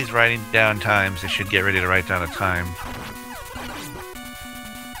somebody's writing down times, they should get ready to write down a time.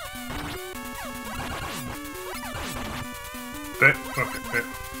 Okay.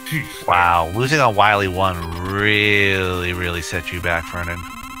 Jeez. Wow, losing on Wily 1 really set you back, Vernon.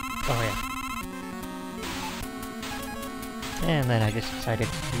 Oh yeah. And then I just decided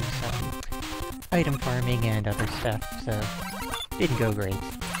to do some item farming and other stuff, so didn't go great.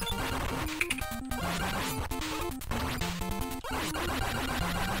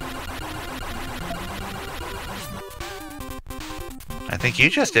 think you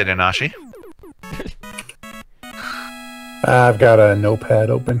just did, Inashi. I've got a notepad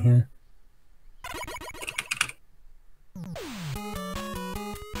open here.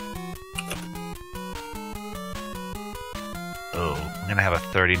 Oh, I'm gonna have a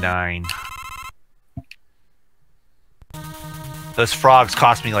 39. Those frogs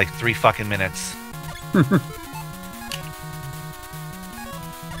cost me like 3 fucking minutes.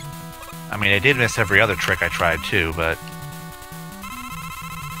 I mean, I did miss every other trick I tried too, but...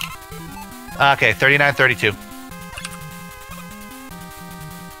 Okay, 39, 32.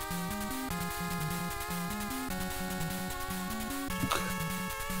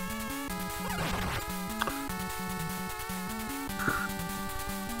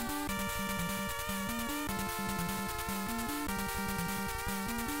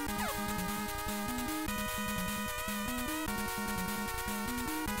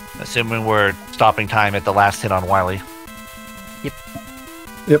 Assuming we're stopping time at the last hit on Wily.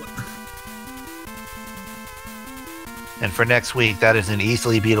 Yep. And for next week, that is an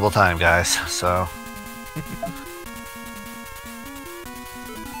easily beatable time, guys. So.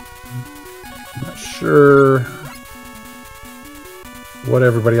 Not sure what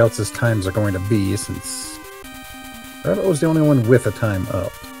everybody else's times are going to be, since Rabbit was the only one with a time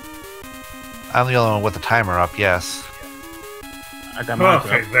up. I'm the only one with the timer up, yes. I got mine.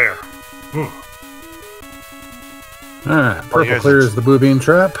 Okay, there. Alright, purple here's clears the Boo Beam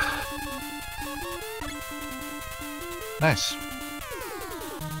trap. Nice.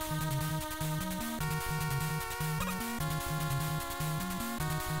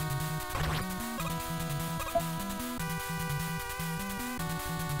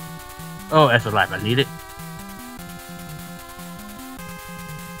 Oh, that's a life I needed.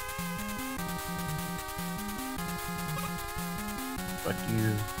 Fuck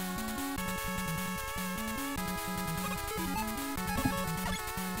you.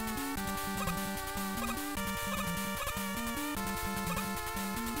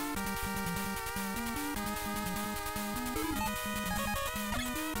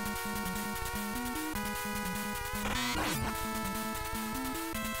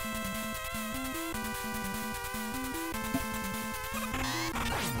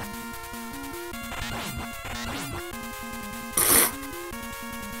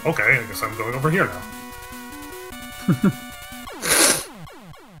 Okay, I guess I'm going over here now.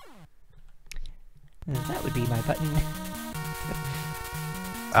 That would be my button.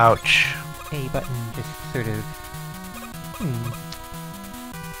 Ouch. A button just sort of...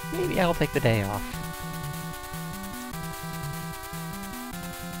 Maybe I'll take the day off.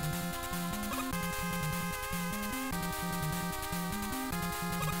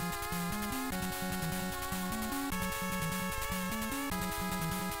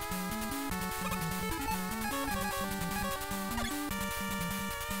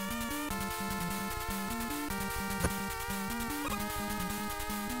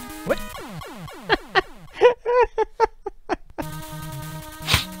 What?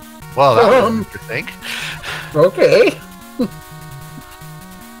 Well, that was interesting. Okay.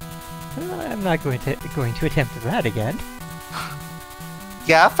 I'm not going to attempt that again.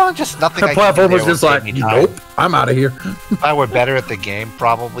 Yeah, I found just nothing. The platform was just like, nope, I'm out of here. If I were better at the game,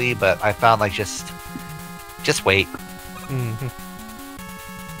 probably, but I found like just wait. Mm-hmm.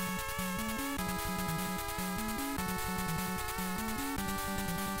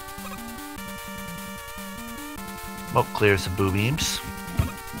 Smoke clears the boo beams.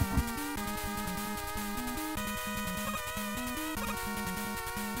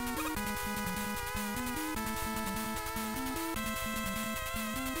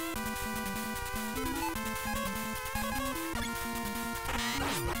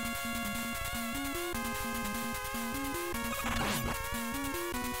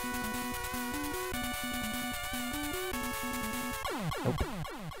 Nope.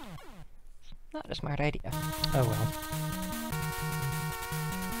 Not a smart idea. Oh well.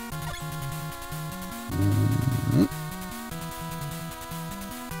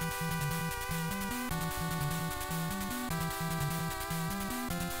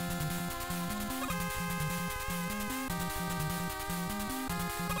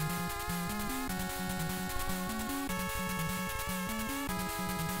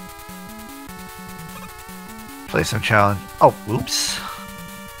 Play some challenge. Oh, oops.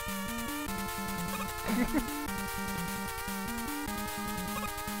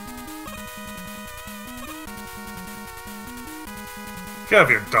 Get out of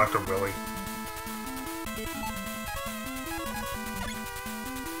here, Dr. Willie.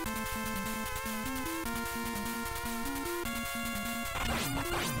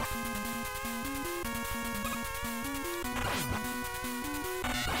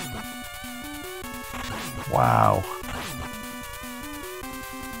 Wow.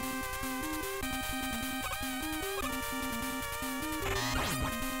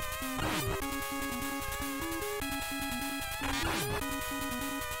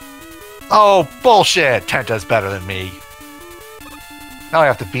 Oh, bullshit! Tenta's better than me. Now I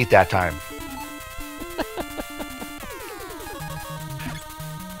have to beat that time.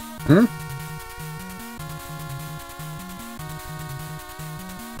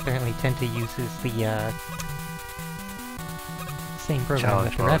 Apparently Tenta uses the same program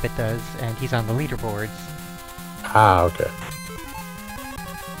Challenge that the mode. rabbit does, and he's on the leaderboards. Ah, okay.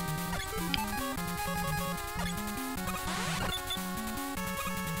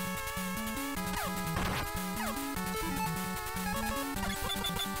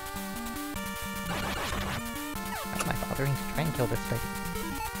 Why am I bothering to try and kill this thing?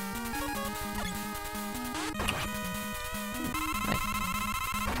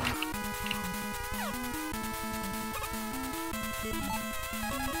 Nice.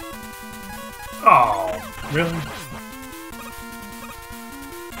 Oh, really?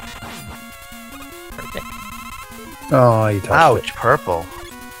 Perfect. Oh, you touched it. Ouch, purple.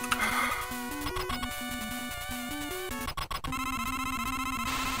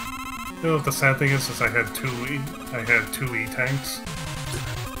 You know what the sad thing is I had two E tanks.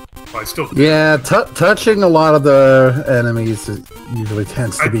 Well, I still Yeah, touching a lot of the enemies usually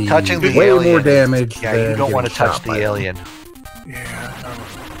tends to be Touching the way alien. more damage. Yeah, than you don't want to getting touch shot the by them. alien. yeah.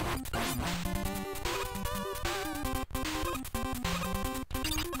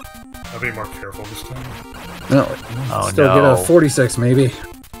 I'll be more careful this time. No, Oh, still get no. a 46 maybe.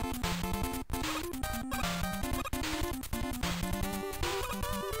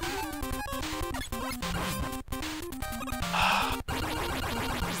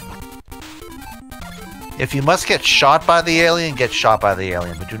 If you must get shot by the alien, get shot by the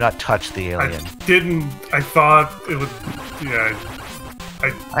alien, but do not touch the alien. I thought it would. Yeah.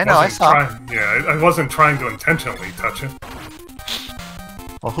 I know, I wasn't saw. Yeah, I wasn't trying to intentionally touch it.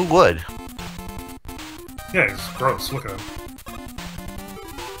 Well, who would? Yeah, he's gross. Look at him.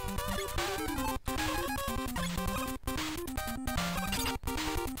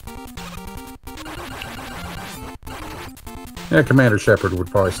 Yeah, Commander Shepard would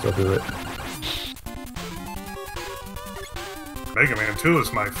probably still do it. Mega Man 2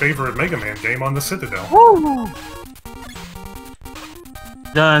 is my favorite Mega Man game on the Citadel. Woo!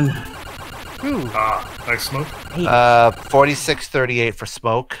 Done. Ooh, Ah, nice smoke. 4638 for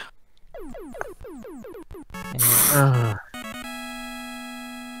smoke.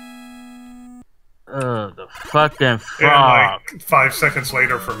 and The fucking And frog. like 5 seconds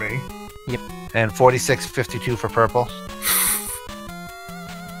later for me. And 4652 for purple.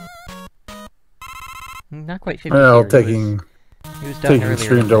 not quite 50 Well, here. taking He was done earlier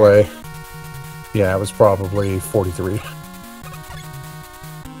extreme than that. delay. Yeah, it was probably 43.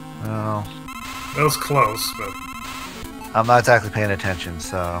 Oh, That was close, but I'm not exactly paying attention,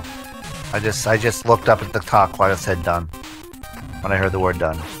 so I just looked up at the clock while it said done. When I heard the word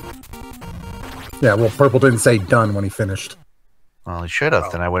done. Yeah, well, Purple didn't say done when he finished. Well, he should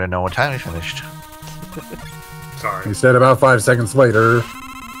have. Then I would have known what time he finished. sorry. He said about 5 seconds later.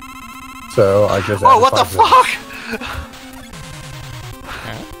 So I just. Oh, added what the 5 seconds. fuck?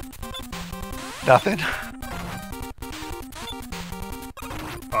 Nothing.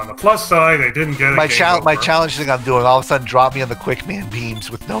 On the plus side, I didn't get a My game over. challenge thing I'm doing all of a sudden dropped me on the quick man beams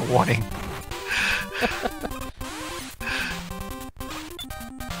with no warning.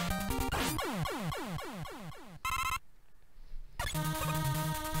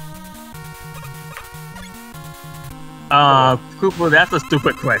 Cooper, that's a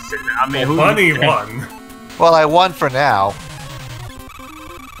stupid question. I mean, who? Bunny you think? won. Well, I won for now.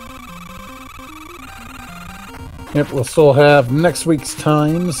 Yep, we'll still have next week's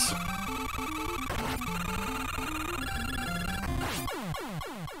times.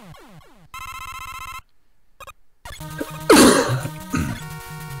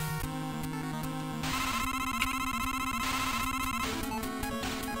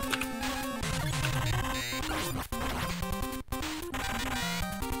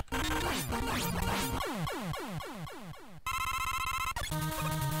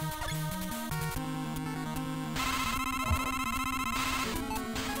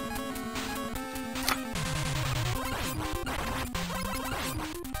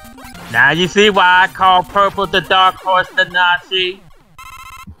 Now you see why I call purple the dark horse, the Nazi.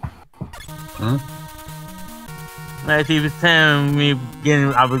 As he was telling me,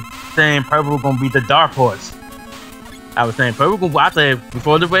 I was saying purple gonna be the dark horse. I was saying purple gonna. I said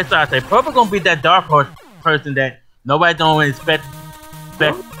before the race started, I said purple gonna be that dark horse person that nobody don't expect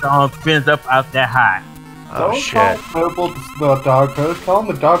fins up out that high. Oh, Don't shit. call Purple the Dark Horse, call him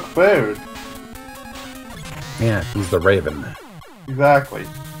the Dark Bird. Yeah, he's the Raven. Exactly.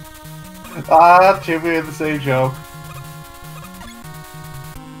 Ah, Jimmy and the same joke.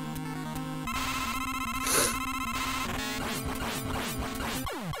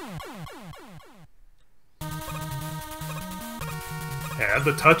 Had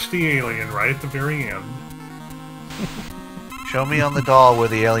to touch the alien right at the very end. Show me on the doll where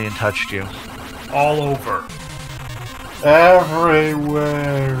the alien touched you. All over.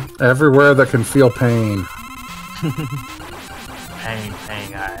 Everywhere. Everywhere that can feel pain. Pain,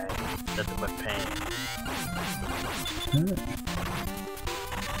 I nothing but pain.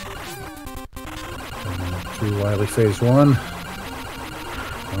 To Wily Phase 1.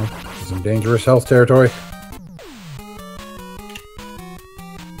 Well, he's in dangerous health territory.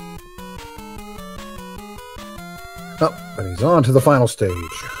 Oh, but he's on to the final stage.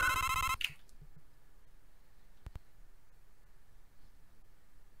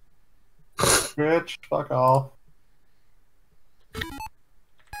 Bitch, fuck off.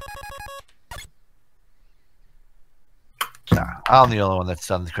 Nah, I'm the only one that's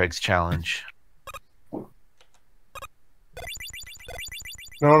done Craig's challenge. No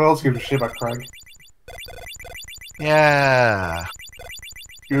one else gives a shit about Craig. Yeah.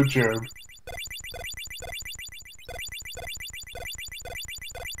 Good job.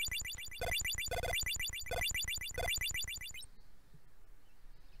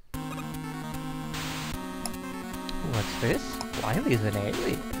 What's this? Wily's an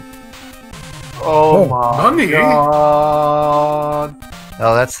alien. Oh, Oh, my Nani? god.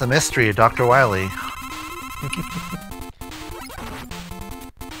 Oh, that's the mystery of Dr. Wily.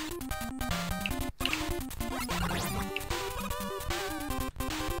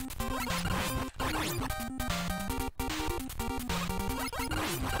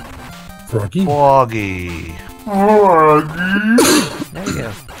 Froggy. Foggy. There we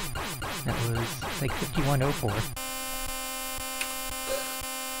go. That was like 5104.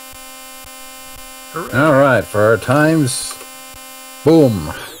 Alright, for our times. Boom.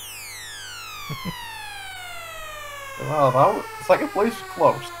 Wow, that was, second place was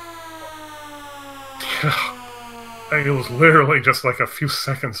close. It was literally just like a few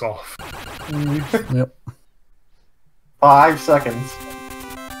seconds off. Yep. 5 seconds.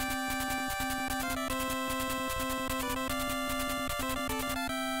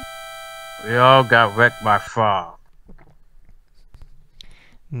 We all got wrecked by Frog.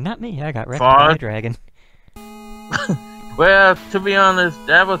 Not me, I got wrecked by a Fog. dragon. Well, to be honest,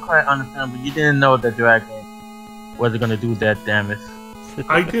 that was quite understandable. You didn't know the dragon wasn't gonna do that damage.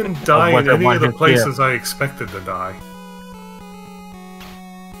 I didn't die was in a any of the one-hit places I expected to die.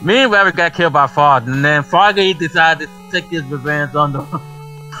 Me and Rabbit got killed by Frog, and then Froggy decided to take his revenge on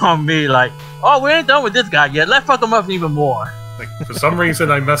me. Like, oh, we ain't done with this guy yet. Let's fuck him up even more. Like, for some reason,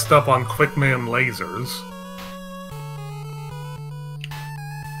 I messed up on Quickman lasers.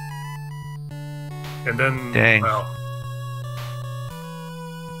 And then, Dang. well,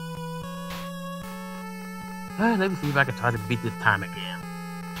 Let me see if I can try to beat this time again.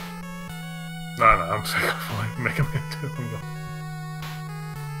 no, I'm sick of like Mega Man 2.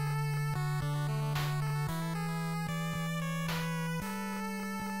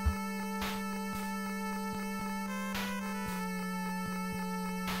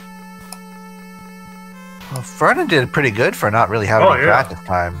 Well, Vernon did pretty good for not really having Oh, any yeah. practice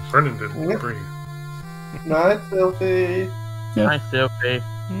time. Vernon didn't Yep. breathe. Night, Sylvie. Yeah. Nice, Sylvie.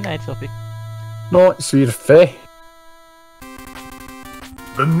 Night, Sophie. No, sweet Faye.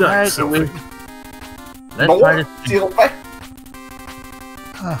 The nut, Alright, Sylvie. Let's No, try this. Sylvie.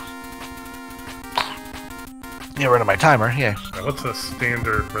 Get rid of my timer, yeah. Now, what's a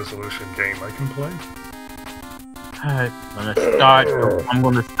standard resolution game I can play? Alright, I'm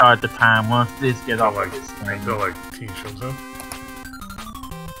gonna start the time once this gets off of this screen. Until like T shows up.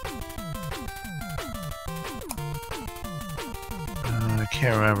 I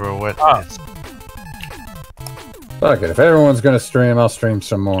can't remember what Ah. it's. Fuck it. If everyone's gonna stream, I'll stream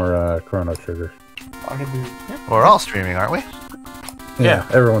some more Chrono Trigger. I can do. We're all streaming, aren't we? Yeah,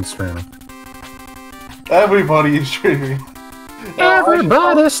 everyone's streaming. Everybody is streaming.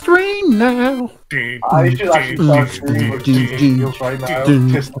 Everybody stream now. I should actually start streaming with videos right now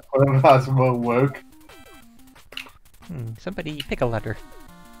just to put them as more work. Somebody pick a letter.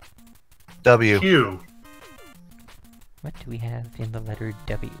 W. Q. What do we have in the letter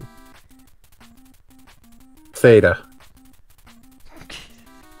W? Theta.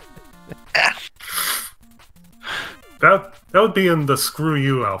 That would be in the screw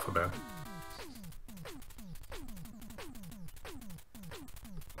you alphabet.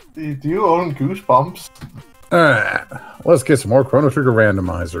 Do you own Goosebumps? Alright. Let's get some more Chrono Trigger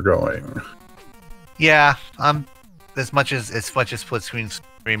Randomizer going. Yeah, as much as split screen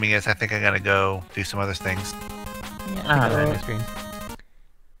streaming is, I think I gotta go do some other things. Yeah, I think I'll stream.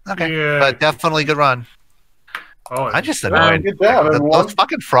 Okay, Yeah. but definitely good run. Oh, I'm just Yeah, annoyed. good job, everyone. Those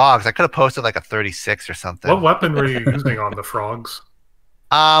fucking frogs. I could have posted like a 36 or something. what weapon were you using on the frogs?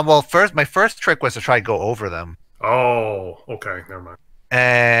 Well, my first trick was to try to go over them, Oh, okay, never mind.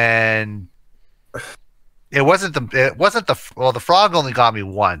 and the frog only got me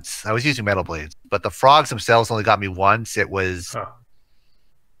once. I was using metal blades, but the frogs themselves only got me once. It was Huh.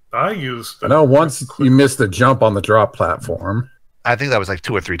 I used. I know once you missed the jump on the drop platform. I think that was like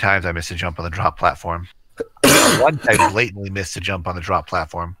 2 or 3 times I missed a jump on the drop platform. Once I blatantly missed a jump on the drop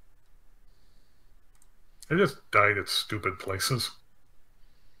platform. I just died at stupid places.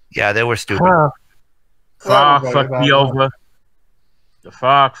 Yeah, they were stupid. Frog fucked me over. The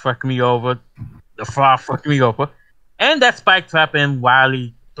frog fucked me over. The frog fucked me over. And that spike trap in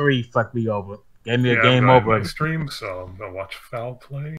Wily 3 fucked me over. Gave me a game I'm over. going to stream, so I'm gonna watch Foul play.